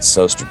that it's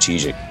so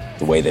strategic,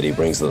 the way that he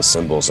brings those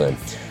cymbals in,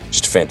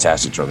 just a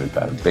fantastic drumming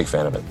pattern. Big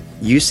fan of it.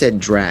 You said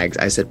drags,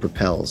 I said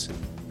propels.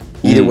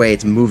 Either way,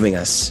 it's moving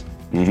us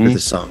through the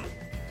song.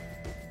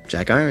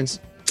 Jack Irons.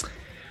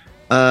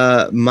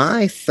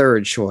 My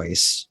third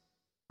choice,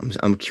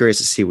 I'm curious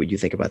to see what you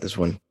think about this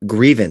one.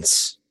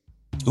 Grievance.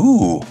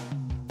 Ooh.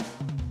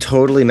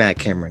 Totally Matt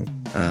Cameron.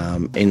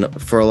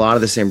 And for a lot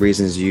of the same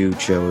reasons you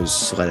chose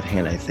Sleight of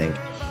Hand, I think.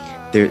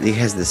 He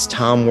has this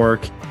tom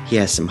work. He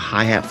has some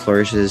hi-hat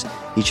flourishes.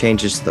 He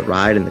changes to the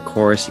ride in the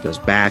chorus. He goes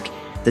back.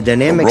 The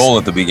dynamics. A roll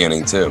at the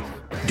beginning, too.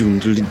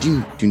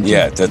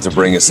 To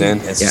bring us in.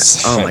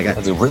 Oh my God.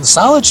 That's a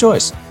solid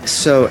choice.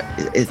 So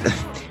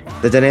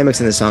the dynamics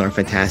in the song are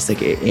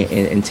fantastic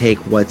and take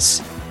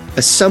what's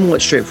a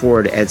somewhat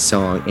straightforward Ed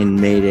song and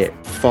made it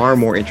far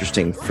more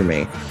interesting for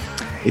me.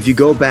 If you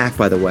go back,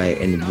 by the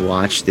way, and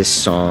watch this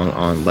song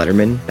on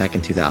Letterman back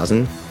in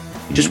 2000,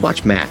 you just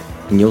watch Matt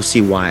and you'll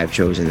see why I've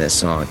chosen this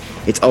song.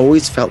 It's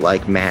always felt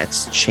like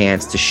Matt's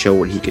chance to show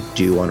what he could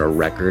do on a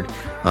record.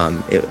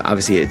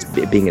 Obviously, it's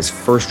being his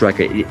first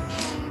record.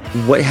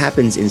 What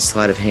happens in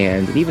Sleight of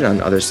Hand, and even on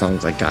other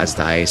songs like God's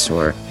Dice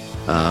or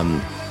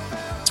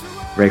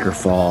Breaker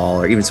Fall,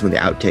 or even some of the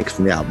outtakes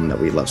from the album that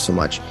we love so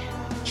much,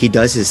 he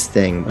does his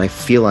thing, but I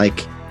feel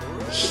like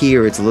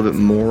here it's a little bit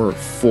more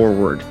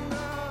forward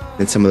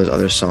than some of those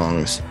other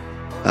songs.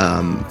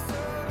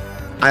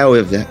 I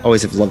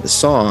always have loved the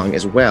song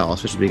as well,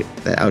 especially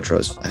the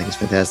outros. I think it's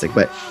fantastic,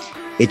 but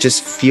it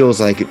just feels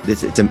like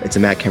it's a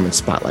Matt Cameron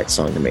spotlight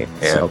song to me.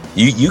 Yeah. So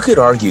you could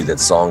argue that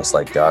songs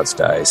like God's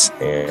Dice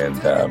and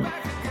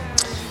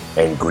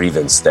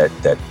Grievance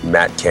that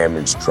Matt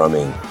Cameron's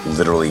drumming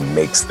literally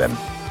makes them.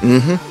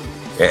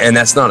 Mm-hmm. And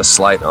that's not a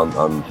slight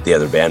on the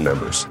other band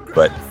members,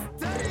 but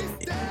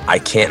I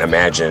can't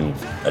imagine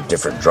a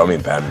different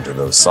drumming pattern to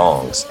those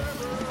songs.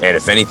 And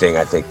if anything,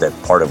 I think that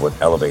part of what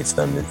elevates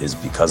them is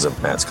because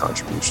of Matt's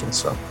contribution.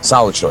 So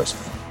solid choice.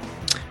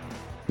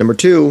 Number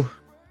two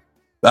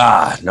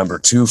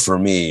for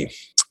me.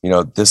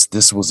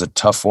 This was a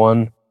tough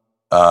one.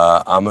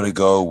 I'm gonna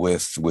go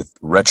with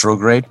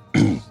Retrograde.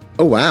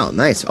 Oh wow,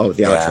 nice. Oh,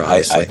 the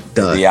outro.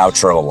 The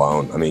outro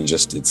alone. I mean,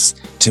 just it's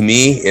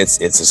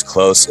as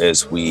close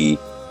as we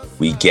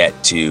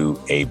get to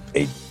a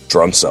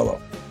drum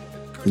solo.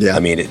 Yeah.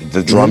 I mean,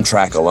 the drum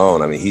track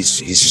alone. I mean, he's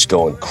just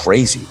going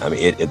crazy. I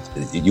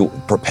mean,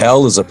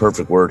 propel is a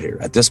perfect word here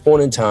at this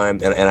point in time.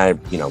 And I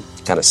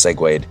kind of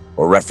segued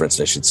or referenced,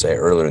 I should say,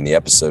 earlier in the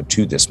episode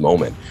to this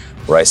moment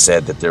where I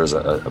said that there's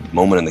a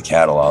moment in the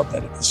catalog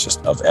that is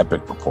just of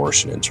epic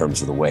proportion in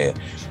terms of the way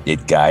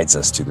it guides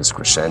us to this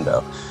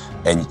crescendo.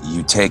 And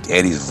you take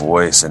Eddie's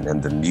voice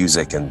and the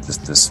music and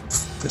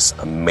this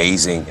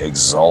amazing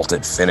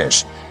exalted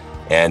finish,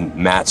 and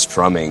Matt's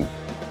drumming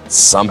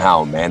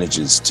somehow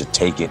manages to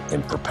take it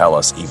and propel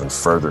us even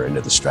further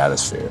into the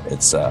stratosphere.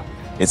 It's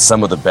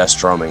some of the best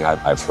drumming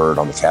I've heard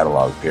on the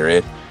catalog,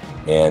 period.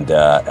 And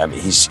I mean,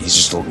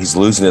 he's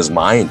losing his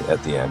mind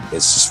at the end.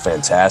 It's just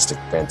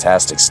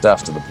fantastic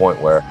stuff, to the point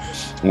where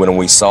when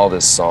we saw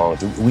this song,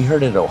 we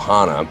heard it at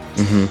Ohana,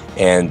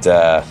 and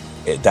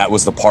that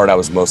was the part I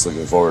was most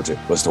looking forward to,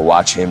 was to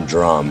watch him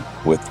drum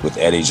with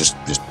Eddie just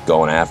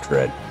going after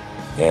it.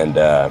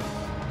 And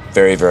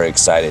very, very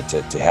excited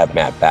to have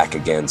Matt back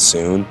again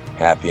soon,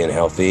 happy and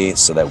healthy,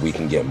 so that we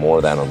can get more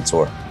of that on the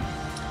tour.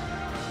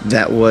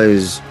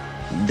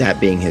 That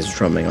being his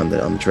drumming on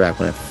the track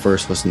when I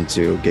first listened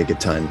to Gig a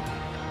Ton.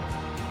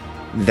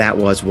 That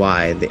was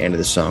why the end of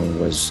the song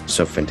was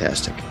so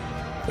fantastic.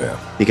 Yeah.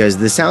 Because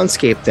the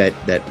soundscape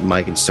that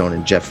Mike and Stone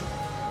and Jeff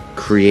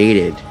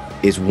created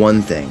is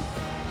one thing,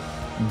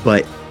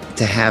 but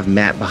to have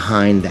Matt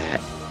behind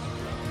that,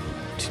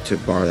 to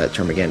borrow that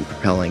term again,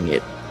 propelling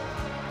it,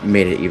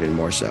 made it even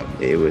more so.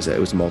 It was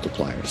a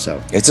multiplier.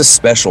 So it's a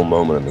special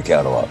moment in the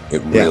catalog.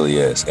 It really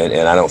is. And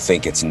I don't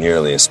think it's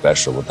nearly as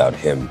special without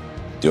him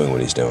doing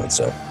what he's doing.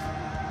 So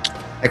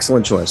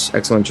excellent choice.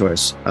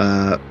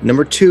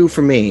 Number two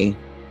for me,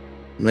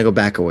 I'm gonna go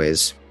back a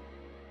ways.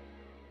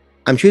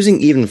 I'm choosing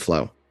Even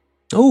Flow.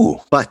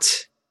 Oh,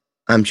 but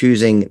I'm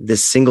choosing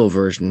this single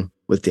version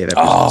with Dave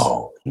Epperson.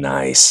 Oh,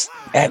 nice.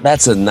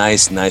 That's a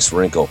nice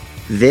wrinkle.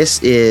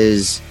 This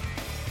is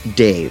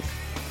Dave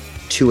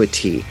to a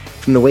T.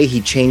 From the way he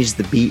changes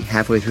the beat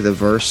halfway through the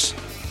verse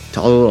to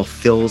all the little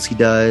fills he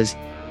does,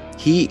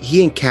 he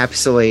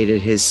encapsulated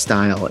his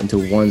style into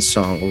one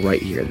song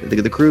right here.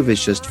 The groove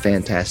is just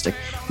fantastic.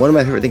 One of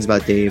my favorite things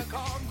about Dave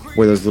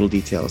were those little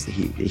details that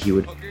he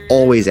would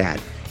always add.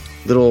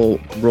 Little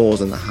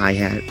rolls on the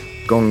hi-hat,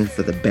 going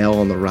for the bell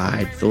on the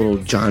ride, the little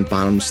John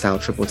Bonham style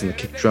triplets on the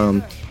kick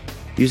drum,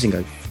 using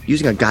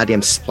a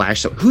goddamn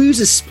splash. Who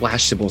uses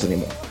splash cymbals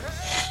anymore?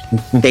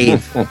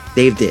 Dave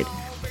did.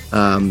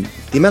 The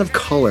amount of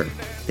color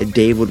that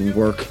Dave would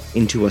work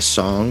into a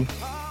song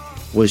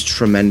was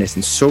tremendous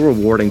and so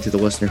rewarding to the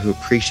listener who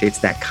appreciates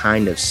that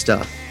kind of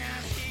stuff.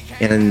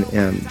 And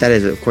that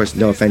is, of course,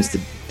 no offense to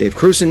Dave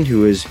Krusen,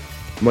 who is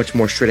much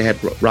more straight ahead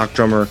rock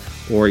drummer,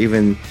 or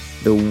even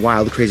the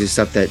wild, crazy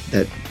stuff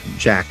that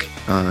Jack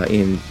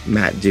and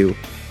Matt do.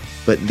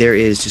 But there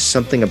is just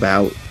something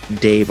about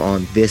Dave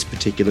on this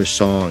particular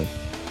song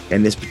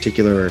and this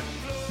particular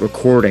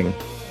recording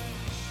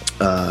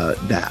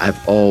that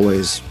I've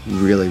always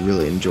really,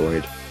 really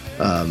enjoyed.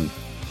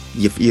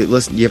 You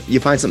listen, you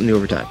find something new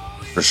over time.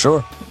 For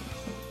sure.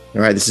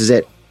 All right, this is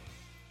it.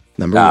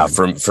 Number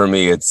one. For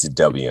me, it's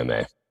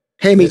WMA.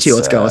 Hey, me too.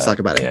 Let's go. Let's talk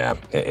about it. Yeah,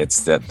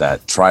 it's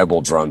that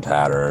tribal drum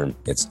pattern.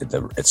 It's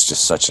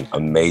just such an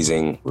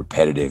amazing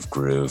repetitive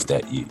groove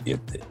that you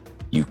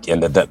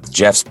and that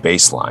Jeff's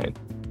bass line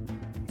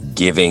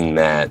giving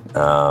that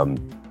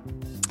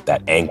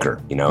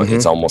anchor. You know,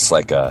 it's almost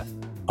like a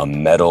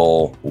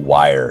metal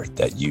wire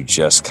that you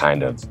just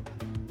kind of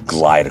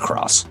glide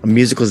across. A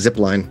musical zip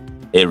line.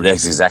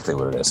 That's exactly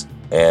what it is,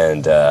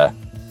 and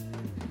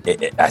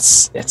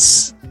it's.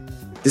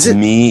 This to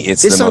me,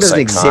 it's this the song most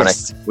doesn't iconic.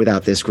 Exist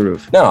without this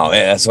groove. No,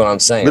 that's what I'm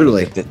saying.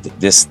 Literally,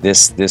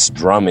 this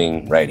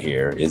drumming right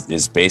here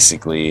is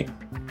basically.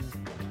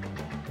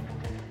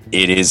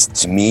 It is,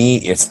 to me,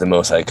 it's the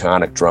most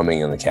iconic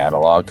drumming in the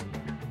catalog.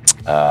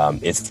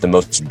 It's the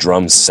most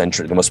drum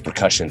centric, the most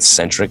percussion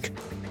centric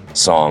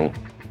song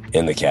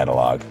in the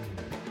catalog,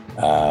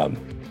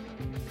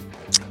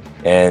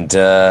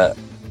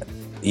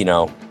 you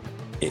know,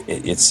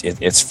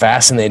 it's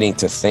fascinating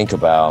to think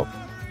about.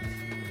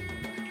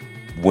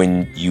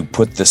 When you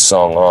put this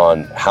song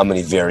on, how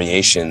many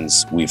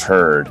variations we've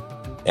heard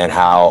and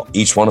how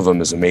each one of them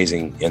is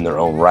amazing in their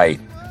own right.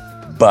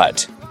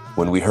 But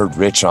when we heard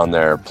Rich on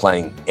there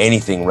playing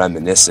anything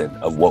reminiscent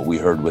of what we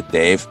heard with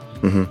Dave,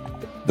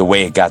 the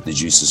way it got the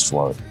juices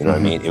flowing, you know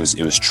what I mean? It was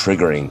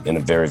triggering in a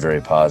very, very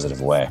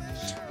positive way.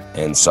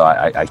 And so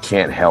I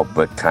can't help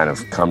but kind of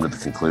come to the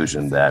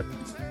conclusion that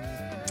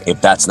if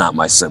that's not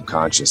my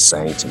subconscious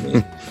saying to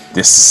me,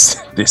 this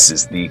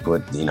is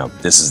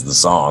the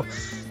song,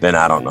 then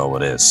I don't know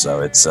what is.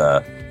 So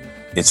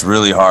it's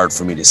really hard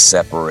for me to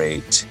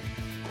separate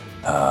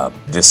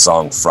this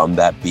song from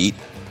that beat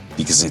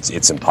because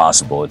it's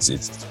impossible. It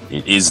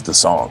is the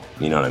song.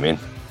 You know what I mean?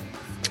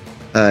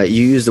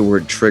 You use the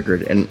word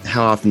triggered, and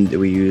how often do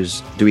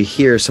we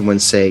hear someone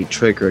say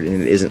triggered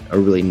and it isn't a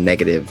really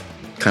negative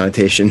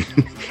connotation?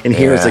 And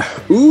here it's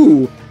like,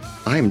 ooh,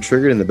 I am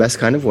triggered in the best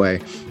kind of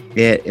way.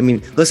 Yeah, I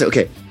mean, listen,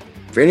 okay,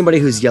 for anybody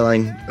who's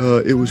yelling,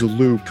 it was a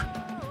loop,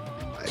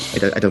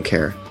 I don't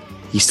care.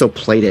 He still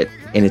played it,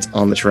 and it's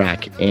on the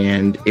track,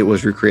 and it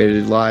was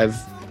recreated live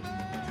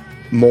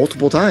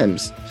multiple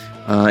times.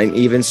 And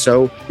even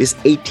so, this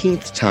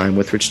 18th time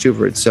with Rich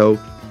Tuvert. So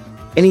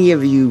any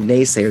of you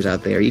naysayers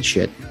out there, eat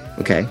shit.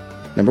 Okay,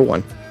 number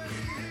one.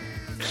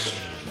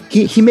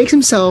 He makes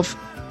himself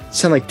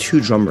sound like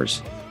two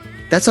drummers.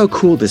 That's how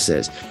cool this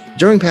is.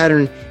 Drumming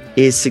pattern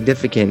is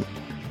significant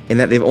in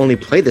that they've only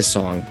played this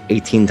song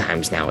 18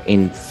 times now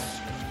in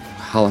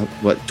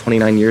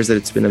 29 years that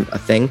it's been a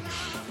thing.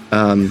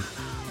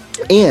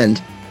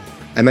 And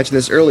I mentioned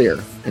this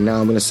earlier, and now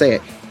I'm going to say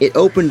it. It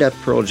opened up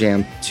Pearl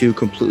Jam to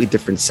completely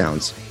different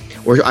sounds,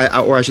 or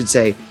I should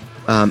say,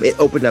 it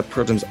opened up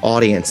Pearl Jam's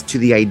audience to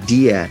the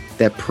idea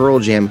that Pearl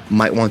Jam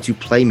might want to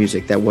play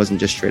music that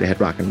wasn't just straight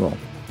ahead rock and roll.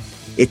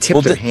 It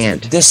tipped their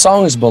hand. This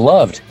song is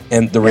beloved,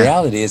 and the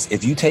reality is,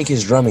 if you take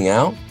his drumming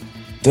out,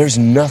 there's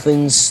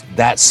nothing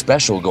that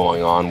special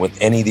going on with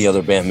any of the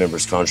other band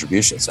members'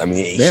 contributions. I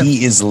mean,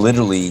 he is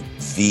literally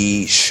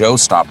the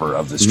showstopper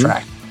of this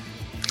track.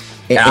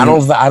 And I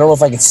don't know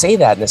if I could say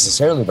that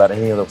necessarily about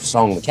any other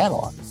song in the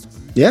catalog.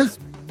 Yeah.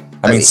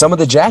 I mean, some of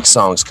the Jack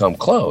songs come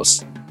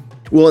close.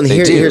 Well, and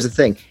here's the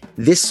thing.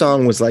 This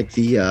song was like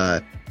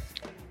it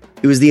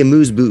was the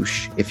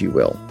amuse-bouche, if you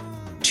will,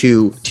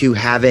 to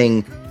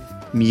having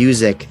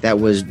music that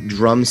was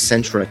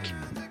drum-centric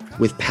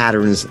with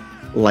patterns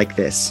like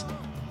this.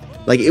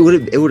 Like, it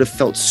would have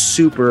felt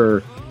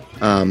super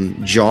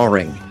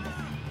jarring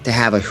to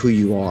have a Who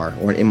You Are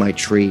or an In My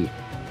Tree,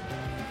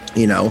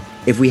 you know,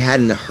 if we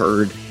hadn't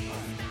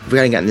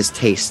gotten this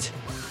taste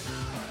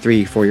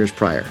 3-4 years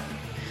prior.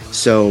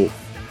 So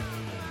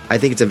I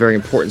think it's a very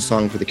important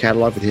song for the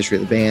catalog, for the history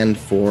of the band,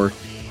 for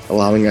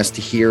allowing us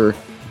to hear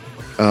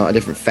a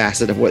different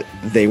facet of what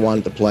they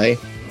wanted to play.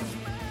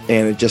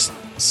 And it just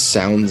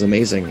sounds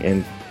amazing.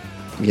 And,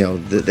 you know,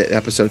 the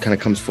episode kind of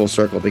comes full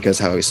circle because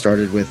how we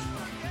started with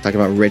talking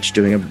about Rich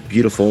doing a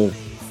beautiful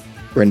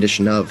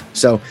rendition of.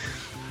 So,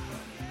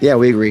 yeah,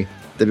 we agree.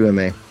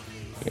 WMA.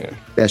 Yeah.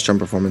 Best drum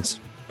performance.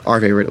 Our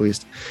favorite, at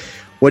least.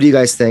 What do you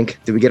guys think?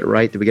 Did we get it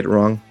right? Did we get it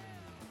wrong?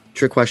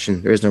 Trick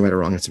question. There is no right or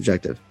wrong. It's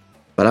subjective.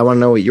 But I want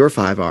to know what your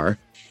 5 are.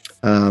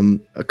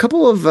 A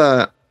couple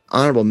of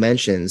honorable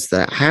mentions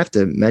that I have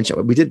to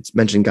mention. We did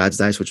mention God's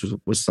Dice, which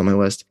was on my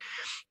list.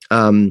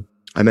 I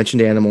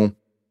mentioned Animal.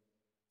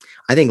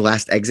 I think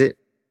Last Exit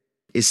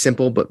is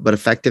simple but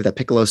effective. That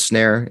piccolo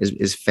snare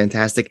is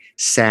fantastic.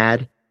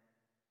 Sad,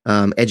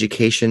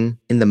 Education,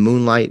 In the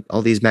Moonlight.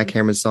 All these Matt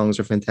Cameron songs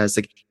are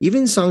fantastic.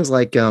 Even songs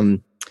like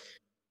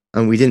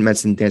we didn't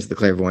mention Dance of the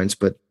Clairvoyants,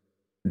 but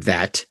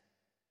that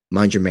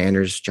Mind Your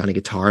Manners, Johnny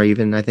Guitar,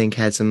 even I think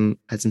had some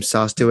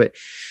sauce to it.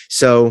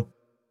 So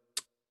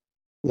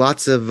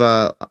lots of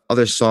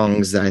other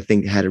songs that I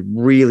think had a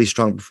really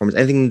strong performance.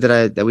 Anything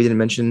that we didn't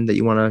mention that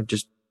you want to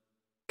just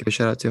give a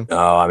shout out to?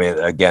 Oh, I mean,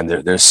 again,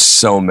 there's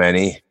so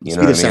many. You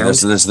know what I mean?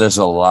 There's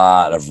a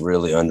lot of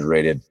really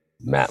underrated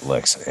Matt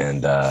licks,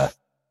 and I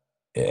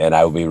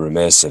would be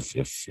remiss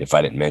if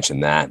I didn't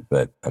mention that.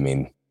 But I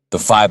mean, the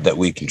 5 that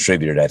we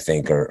contributed, I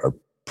think, are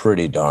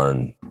pretty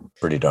darn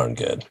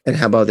good. And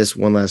how about this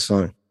one last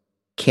song,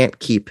 Can't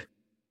Keep?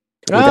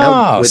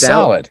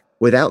 Solid.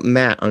 Without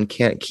Matt on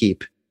Can't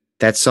Keep,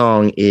 that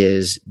song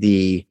is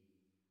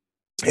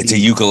it's a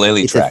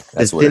ukulele track.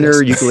 That's what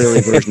thinner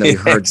ukulele version that we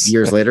heard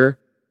years later.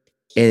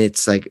 And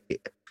it's like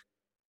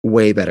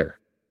way better.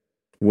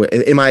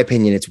 In my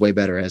opinion, it's way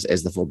better as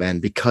the full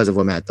band because of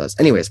what Matt does.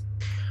 Anyways,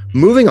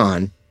 moving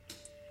on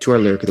to our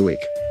lyric of the week.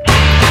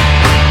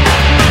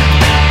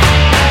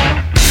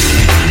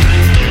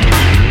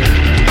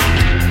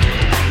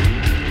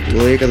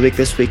 Lyric of the week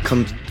this week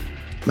comes.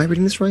 Am I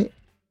reading this right?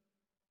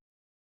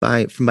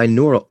 By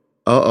binaural.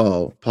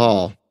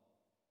 Paul.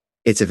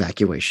 It's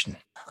Evacuation.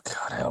 Oh,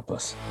 God help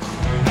us.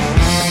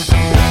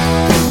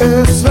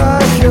 It's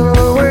like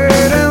you're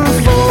waiting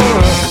for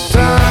a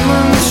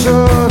diamond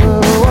show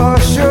to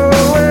wash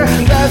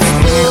away. Let's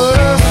put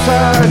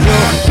aside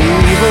your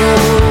evil.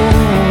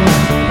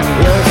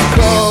 Let's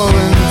crawl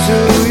into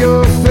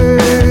your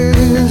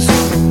face.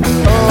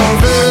 Oh,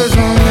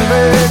 vision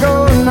vague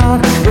or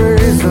not,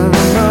 raising a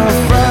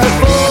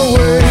frightful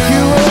wake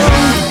you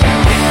on.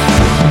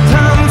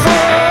 Time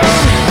for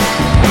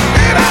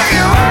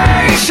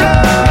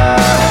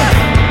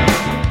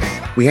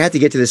evacuation. We had to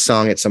get to this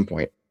song at some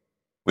point.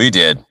 We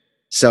did.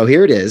 So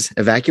here it is,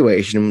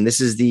 Evacuation.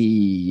 This is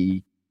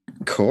the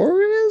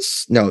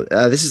chorus? No,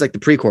 this is like the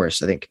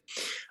pre-chorus, I think.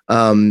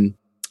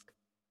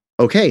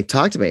 Okay,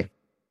 talk to me.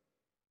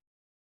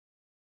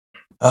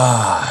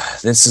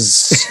 This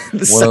is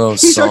one of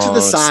those he songs starts with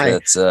a sigh.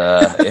 It's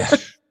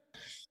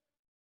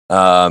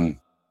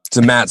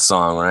a Matt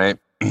song, right?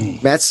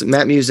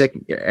 Matt music,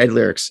 Ed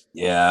lyrics.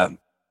 Yeah.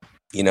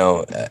 You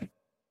know,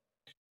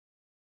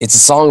 it's a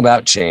song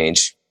about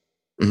change.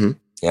 Mm-hmm.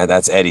 Yeah,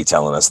 that's Eddie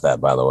telling us that,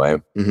 by the way.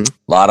 Mm-hmm.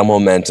 A lot of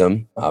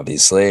momentum,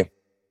 obviously.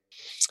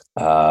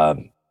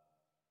 Eddie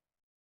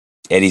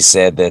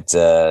said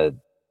that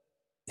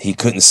he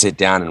couldn't sit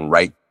down and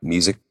write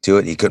music to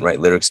it. He couldn't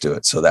write lyrics to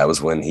it. So that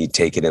was when he'd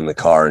take it in the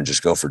car and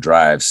just go for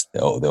drives,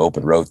 the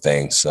open road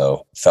thing.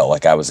 So felt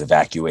like I was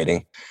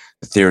evacuating.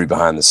 The theory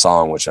behind the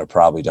song, which I've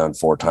probably done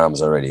 4 times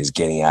already, is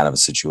getting out of a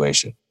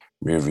situation.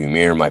 Rearview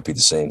Mirror might be the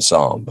same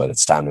song, but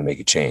it's time to make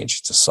a change.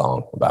 It's a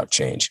song about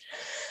change.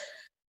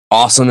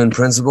 Awesome in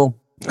principle.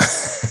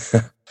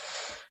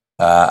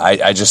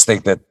 I just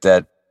think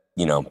that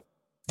you know,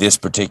 this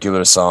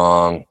particular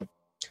song,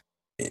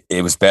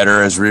 it was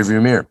better as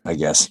Rearview Mirror, I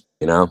guess.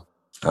 You know,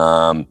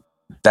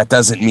 that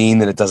doesn't mean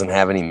that it doesn't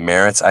have any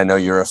merits. I know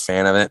you're a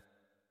fan of it.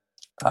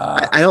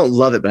 I don't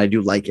love it, but I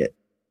do like it.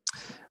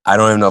 I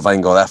don't even know if I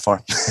can go that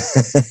far.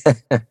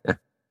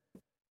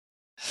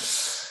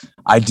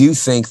 I do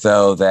think,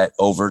 though, that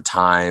over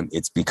time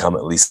it's become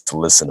at least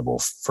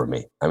listenable for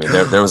me. I mean,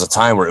 there was a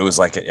time where it was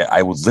like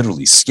I would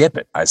literally skip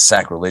it, as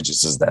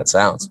sacrilegious as that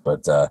sounds.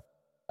 But okay,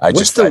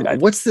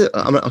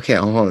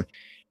 hold on.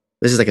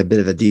 This is like a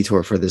bit of a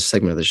detour for this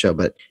segment of the show,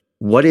 but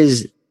what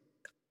is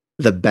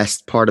the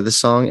best part of the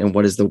song and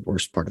what is the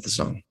worst part of the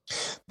song?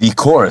 The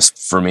chorus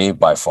for me,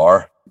 by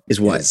far, is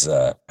what? Is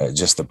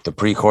just the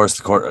pre-chorus,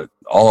 the chorus,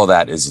 all of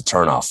that is a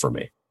turnoff for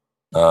me.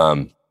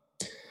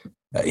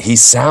 He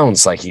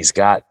sounds like he's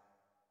got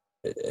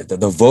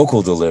the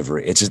vocal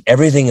delivery. It's just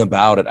everything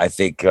about it. I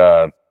think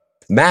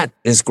Matt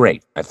is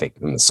great, I think,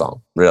 in the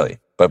song, really.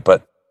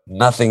 But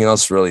nothing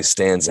else really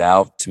stands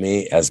out to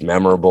me as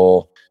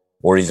memorable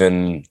or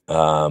even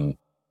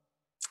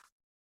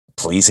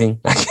pleasing.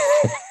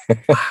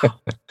 Wow.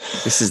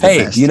 This is the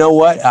best. You know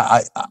what?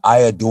 I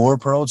adore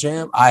Pearl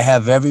Jam. I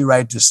have every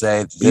right to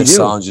say this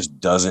song just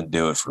doesn't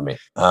do it for me.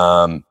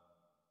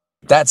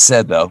 That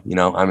said, though, you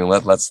know, I mean,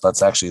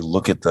 let's actually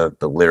look at the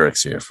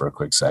lyrics here for a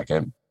quick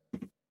second.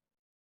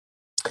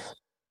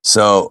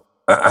 So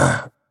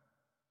I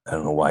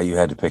don't know why you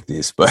had to pick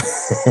these, but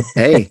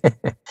hey,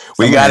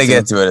 we got to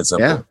get to it at some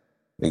point.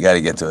 We got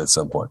to get to it at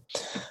some point.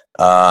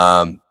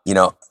 You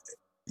know,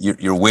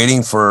 you're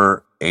waiting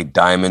for a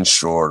diamond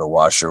shore to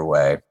wash your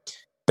way.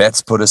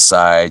 Bets put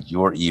aside,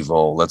 you're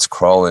evil. Let's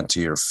crawl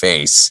into your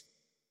face.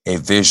 A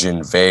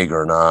vision, vague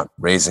or not,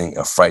 raising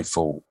a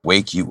frightful,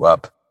 wake you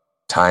up.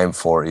 Time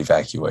for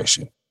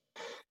evacuation.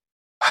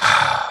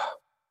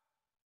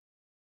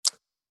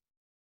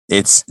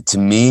 it's, to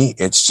me,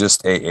 it's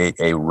just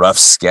a rough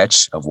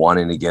sketch of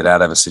wanting to get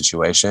out of a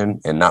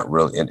situation and not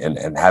really,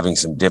 and having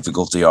some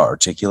difficulty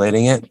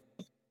articulating it.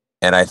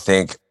 And I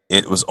think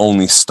it was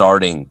only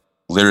starting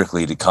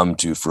lyrically to come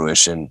to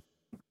fruition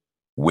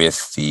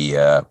with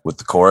the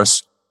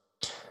chorus.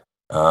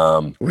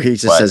 Where he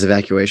just says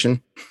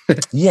evacuation.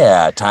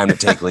 Yeah. Time to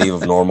take leave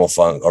of normal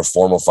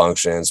formal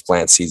functions,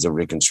 plant seeds of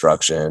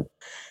reconstruction,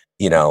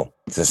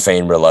 the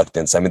feign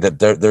reluctance. I mean,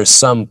 there's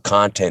some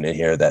content in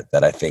here that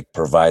I think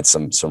provides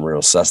some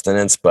real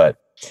sustenance, but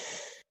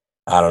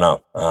I don't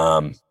know.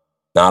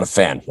 Not a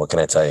fan. What can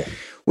I tell you?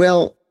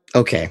 Well,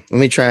 okay. Let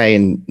me try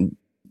and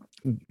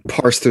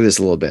parse through this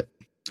a little bit,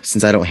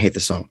 since I don't hate the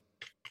song.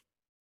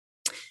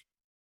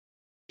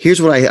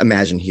 Here's what I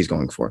imagine he's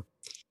going for.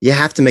 You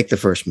have to make the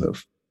first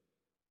move.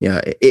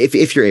 Yeah,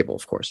 if you're able,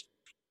 of course.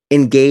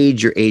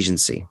 Engage your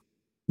agency.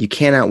 You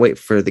cannot wait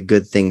for the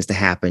good things to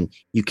happen.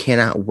 You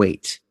cannot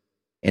wait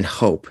and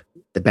hope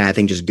the bad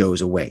thing just goes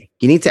away.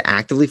 You need to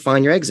actively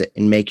find your exit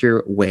and make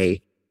your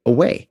way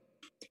away.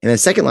 And the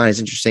second line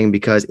is interesting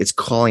because it's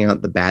calling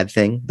out the bad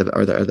thing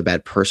or the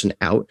bad person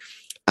out.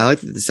 I like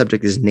that the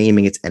subject is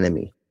naming its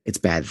enemy, its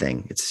bad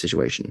thing, its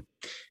situation,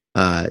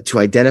 to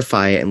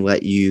identify it and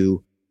let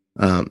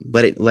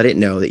it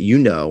know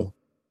that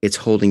it's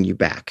holding you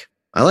back.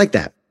 I like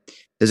that.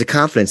 There's a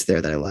confidence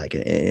there that I like.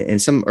 And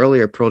some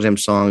earlier Pearl Jam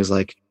songs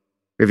like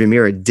Rearview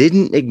Mirror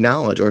didn't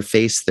acknowledge or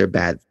face their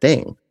bad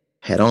thing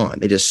head on.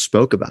 They just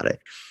spoke about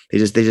it. They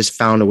just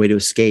found a way to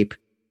escape,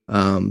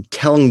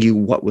 telling you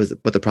what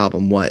the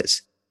problem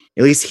was.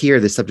 At least here,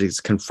 the subject is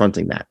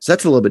confronting that. So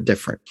that's a little bit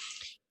different.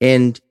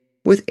 And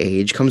with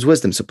age comes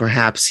wisdom. So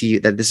perhaps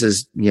that this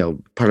is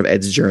part of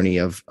Ed's journey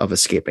of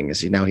escaping.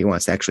 Is now he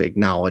wants to actually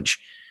acknowledge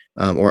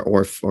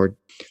or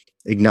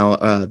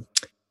acknowledge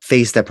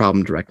face that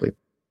problem directly.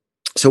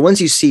 So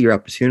once you see your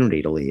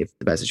opportunity to leave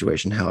the bad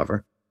situation,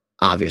 however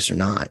obvious or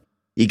not,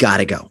 you got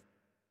to go.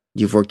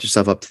 You've worked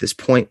yourself up to this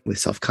point with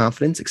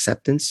self-confidence,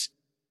 acceptance,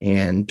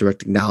 and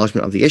direct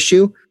acknowledgement of the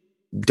issue.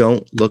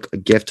 Don't look a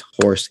gift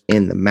horse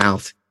in the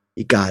mouth.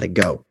 You got to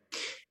go.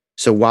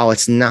 So while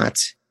it's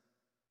not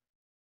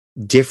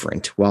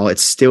different, while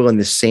it's still in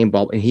the same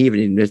ball, and he even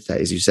admits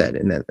that, as you said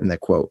in that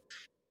quote,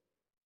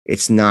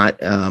 it's not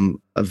a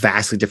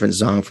vastly different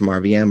song from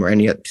RVM or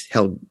any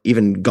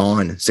even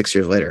Gone 6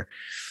 years later.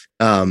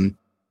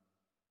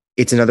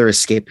 It's another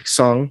escape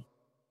song.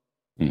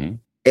 Mm-hmm.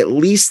 At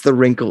least the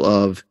wrinkle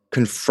of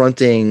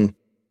confronting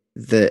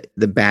the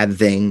bad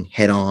thing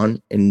head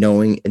on and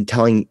knowing and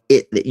telling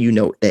it that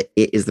that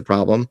it is the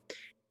problem.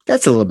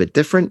 That's a little bit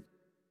different.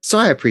 So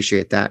I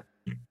appreciate that.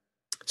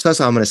 So that's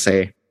all I'm going to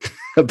say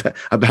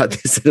about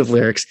this set of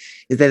lyrics,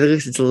 is that at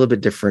least it's a little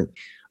bit different.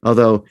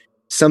 Although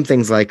some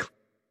things like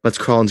 "let's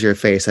crawl into your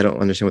face," I don't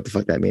understand what the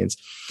fuck that means.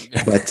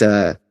 But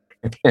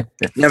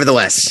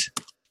nevertheless,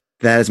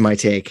 that is my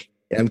take.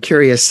 I'm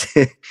curious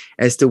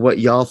as to what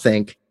y'all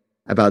think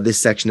about this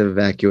section of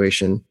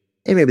Evacuation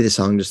and maybe the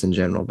song just in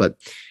general. But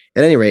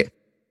at any rate,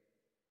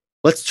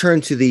 let's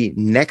turn to the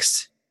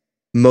next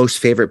most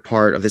favorite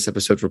part of this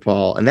episode for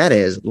Paul, and that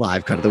is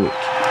Live Cut of the Week.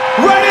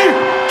 Ready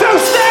to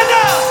stand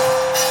up!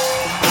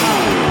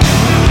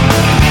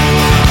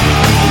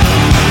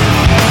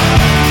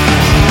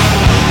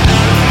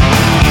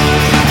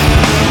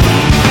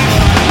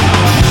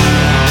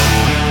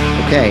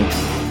 Okay,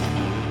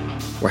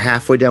 we're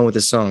halfway done with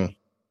the song.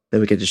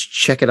 Then we could just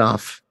check it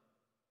off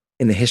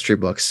in the history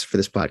books for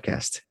this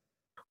podcast.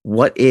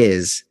 What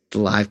is the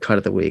live cut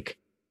of the week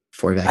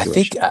for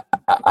Evacuation?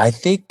 I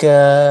think,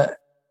 and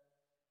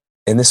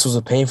this was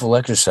a painful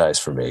exercise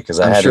for me because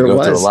I had to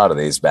go through a lot of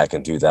these back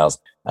in 2000.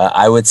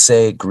 I would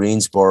say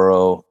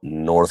Greensboro,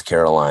 North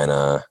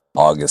Carolina,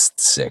 August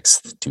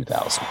 6th,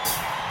 2000.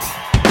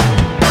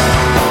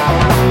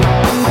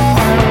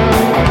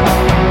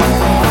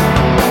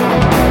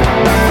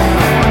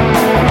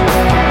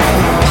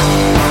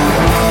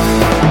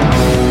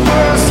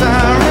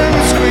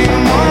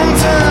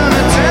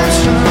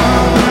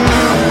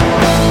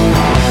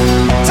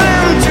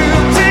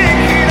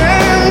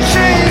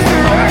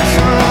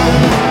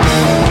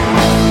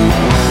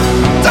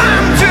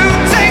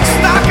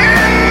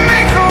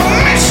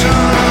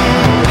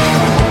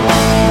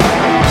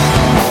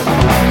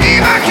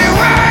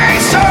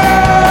 Evacuation!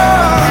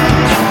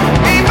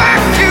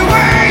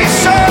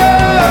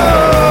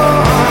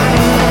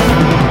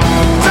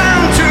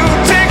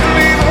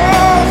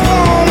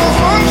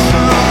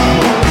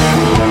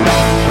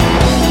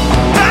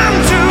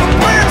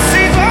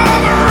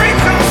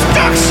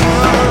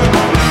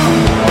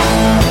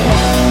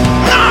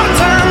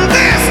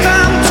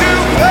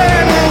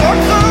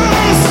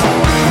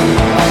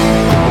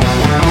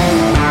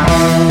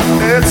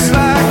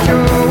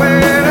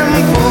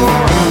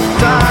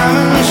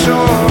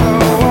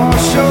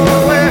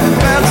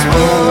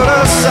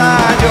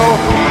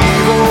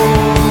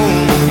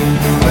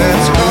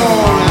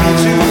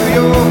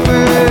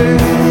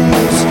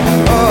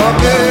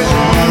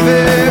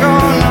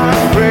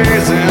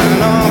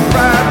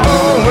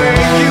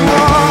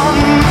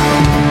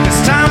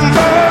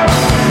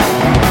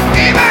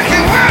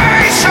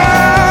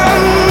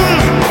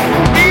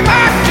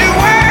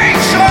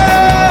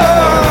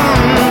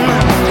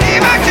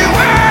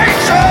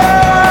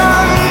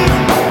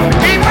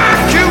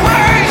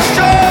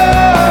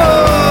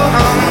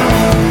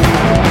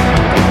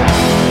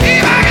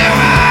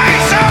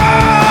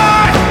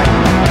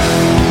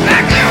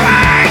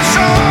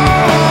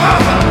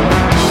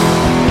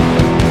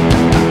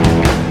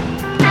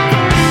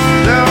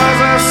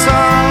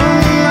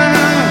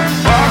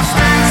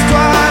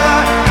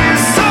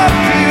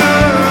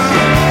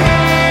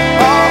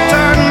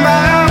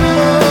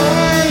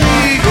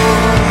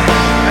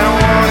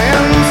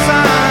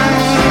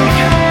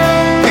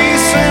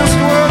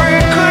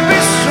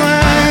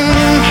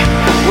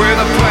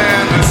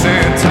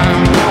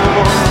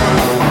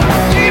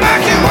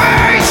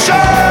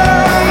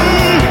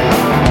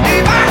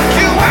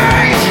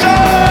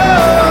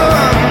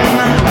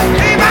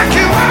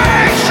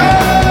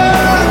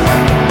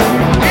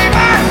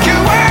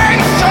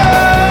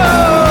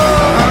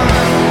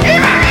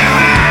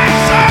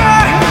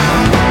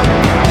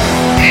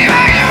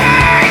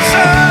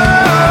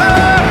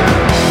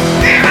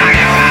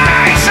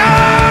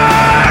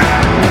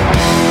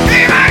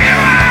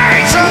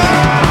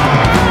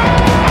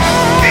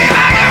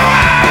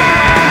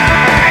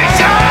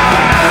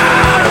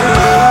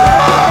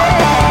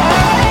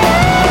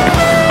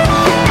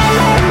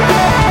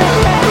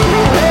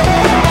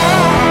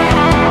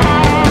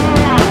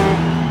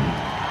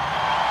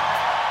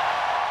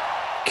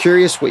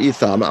 curious what you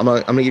thought. I'm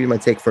gonna give you my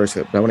take first,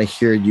 but I want to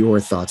hear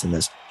your thoughts on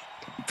this.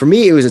 For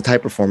me, it was a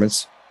tight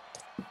performance.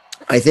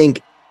 I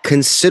think,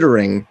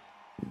 considering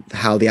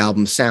how the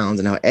album sounds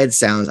and how Ed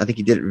sounds, I think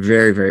he did it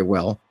very, very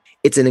well.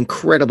 It's an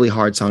incredibly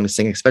hard song to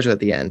sing, especially at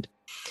the end.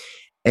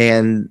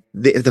 And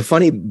the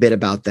funny bit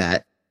about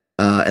that,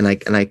 and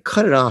I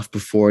cut it off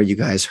before you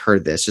guys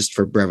heard this, just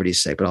for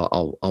brevity's sake, but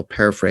I'll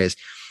paraphrase.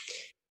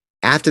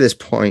 After this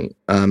point,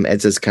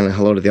 Ed says kind of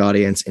hello to the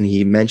audience, and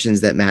he mentions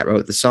that Matt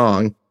wrote the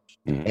song,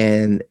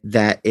 and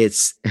that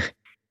it's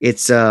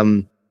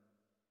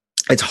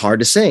hard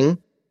to sing,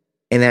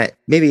 and that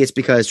maybe it's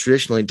because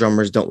traditionally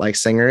drummers don't like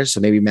singers, so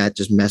maybe Matt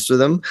just messed with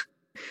them.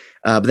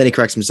 But then he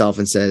corrects himself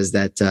and says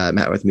that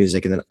Matt wrote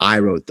music, and then I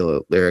wrote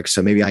the lyrics,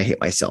 so maybe I hate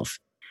myself,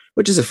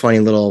 which is a funny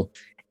little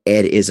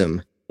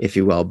Ed-ism, if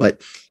you will.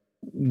 But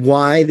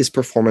why this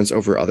performance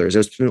over others?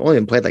 It's only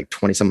been played like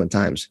 20-something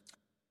times.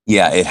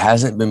 Yeah, it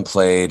hasn't been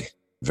played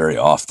very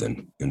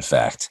often, in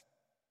fact.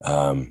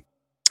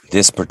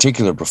 This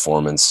particular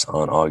performance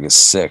on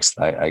August 6th,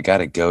 I got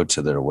to go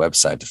to their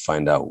website to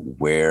find out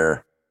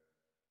where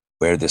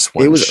this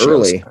one was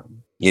early. Up.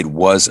 It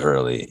was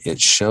early.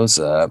 It shows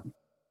up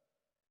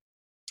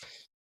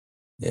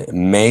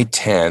May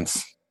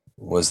 10th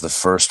was the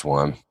first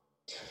one.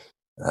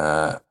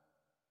 Let's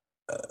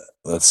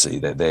see.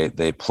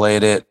 They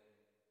played it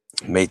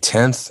May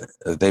 10th.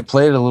 They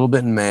played it a little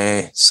bit in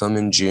May, some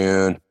in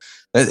June.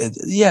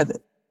 Yeah,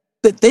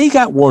 they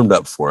got warmed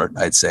up for it,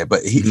 I'd say.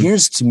 But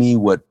here's to me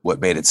what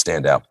made it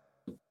stand out.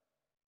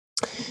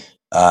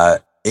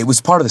 It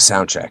was part of the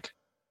sound check.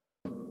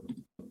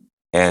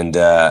 And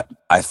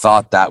I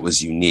thought that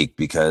was unique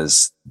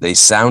because they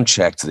sound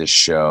checked this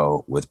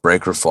show with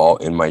Break or Fall,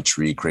 In My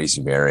Tree,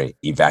 Crazy Mary,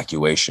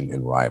 Evacuation,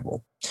 and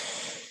Rival.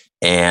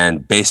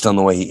 And based on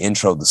the way he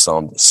introed the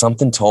song,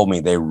 something told me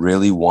they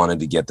really wanted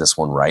to get this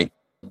one right.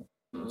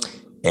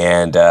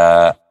 And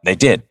they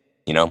did,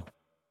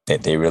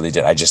 they really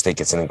did. I just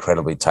think it's an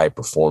incredibly tight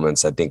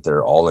performance. I think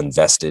they're all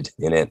invested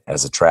in it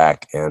as a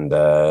track, and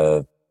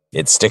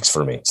it sticks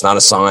for me. It's not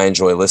a song I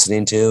enjoy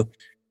listening to,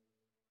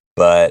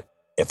 but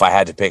if I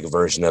had to pick a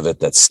version of it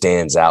that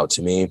stands out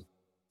to me,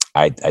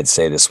 I'd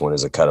say this one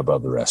is a cut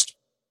above the rest.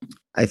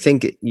 I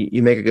think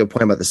you make a good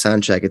point about the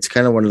sound check. It's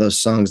kind of one of those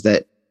songs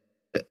that,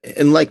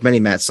 and like many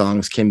Matt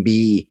songs, can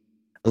be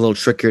a little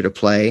trickier to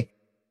play.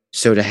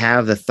 So to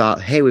have the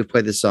thought, hey, we've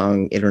played this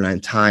song 8 or 9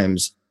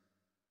 times,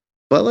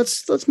 but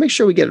let's make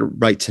sure we get it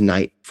right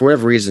tonight. For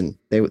whatever reason,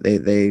 they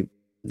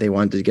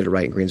wanted to get it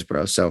right in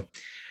Greensboro. So,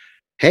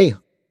 hey,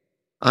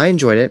 I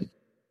enjoyed it.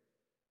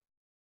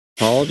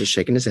 Paul just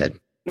shaking his head.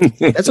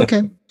 That's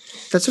okay.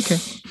 That's okay.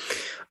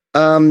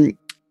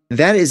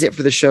 That is it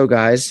for the show,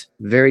 guys.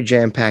 Very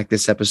jam-packed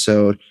this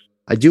episode.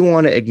 I do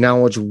want to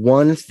acknowledge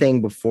one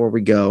thing before we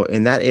go,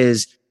 and that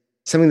is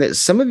something that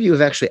some of you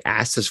have actually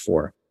asked us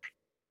for.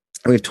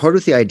 And we've toyed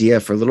with the idea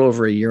for a little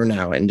over a year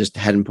now and just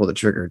hadn't pulled the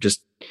trigger.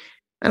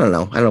 I don't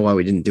know why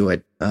we didn't do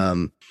it. But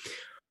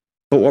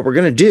what we're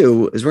going to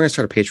do is we're going to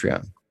start a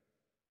Patreon.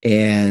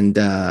 And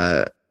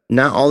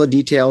not all the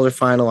details are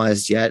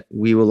finalized yet.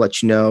 We will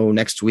let you know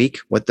next week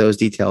what those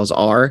details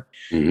are.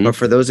 Mm-hmm. But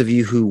for those of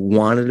you who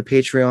wanted a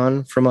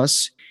Patreon from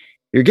us,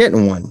 you're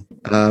getting one.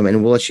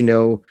 And we'll let you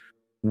know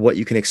what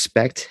you can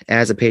expect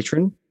as a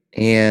patron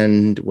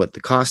and what the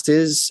cost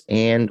is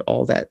and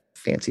all that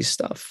fancy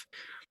stuff.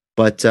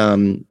 But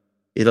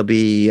it'll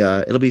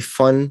be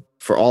fun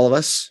for all of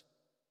us,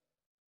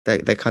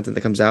 that content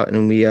that comes out,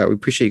 and we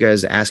appreciate you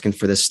guys asking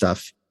for this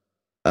stuff.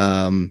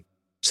 So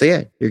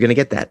yeah, you're gonna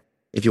get that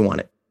if you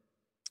want it,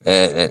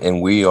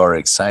 and we are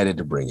excited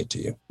to bring it to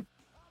you.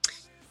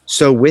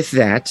 So with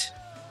that,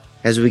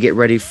 as we get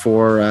ready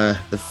for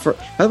the first,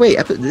 by the way,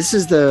 this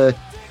is the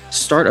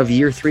start of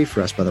year 3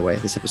 for us. By the way,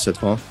 this episode,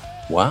 Paul.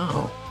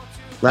 Wow.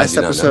 Last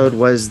episode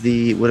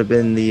would have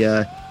been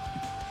the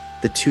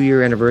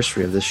 2-year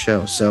anniversary of this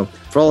show. So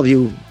for all of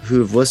you who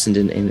have listened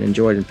and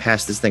enjoyed and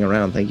passed this thing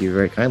around, thank you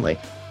very kindly.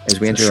 As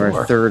we enter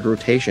our 3rd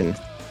rotation,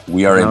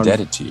 we are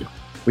indebted to you.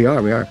 We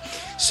are.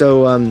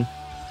 So,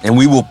 and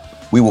we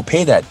will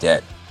pay that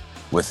debt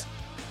with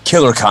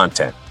killer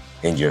content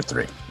in year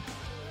 3.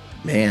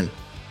 Man,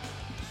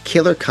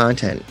 killer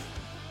content.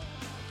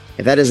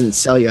 If that doesn't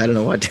sell you, I don't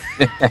know what.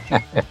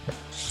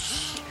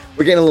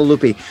 We're getting a little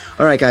loopy.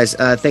 All right, guys.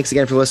 Thanks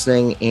again for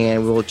listening,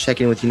 and we'll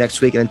check in with you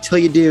next week. And until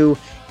you do,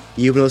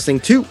 you've been listening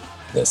to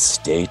The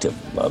State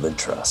of Love and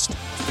Trust.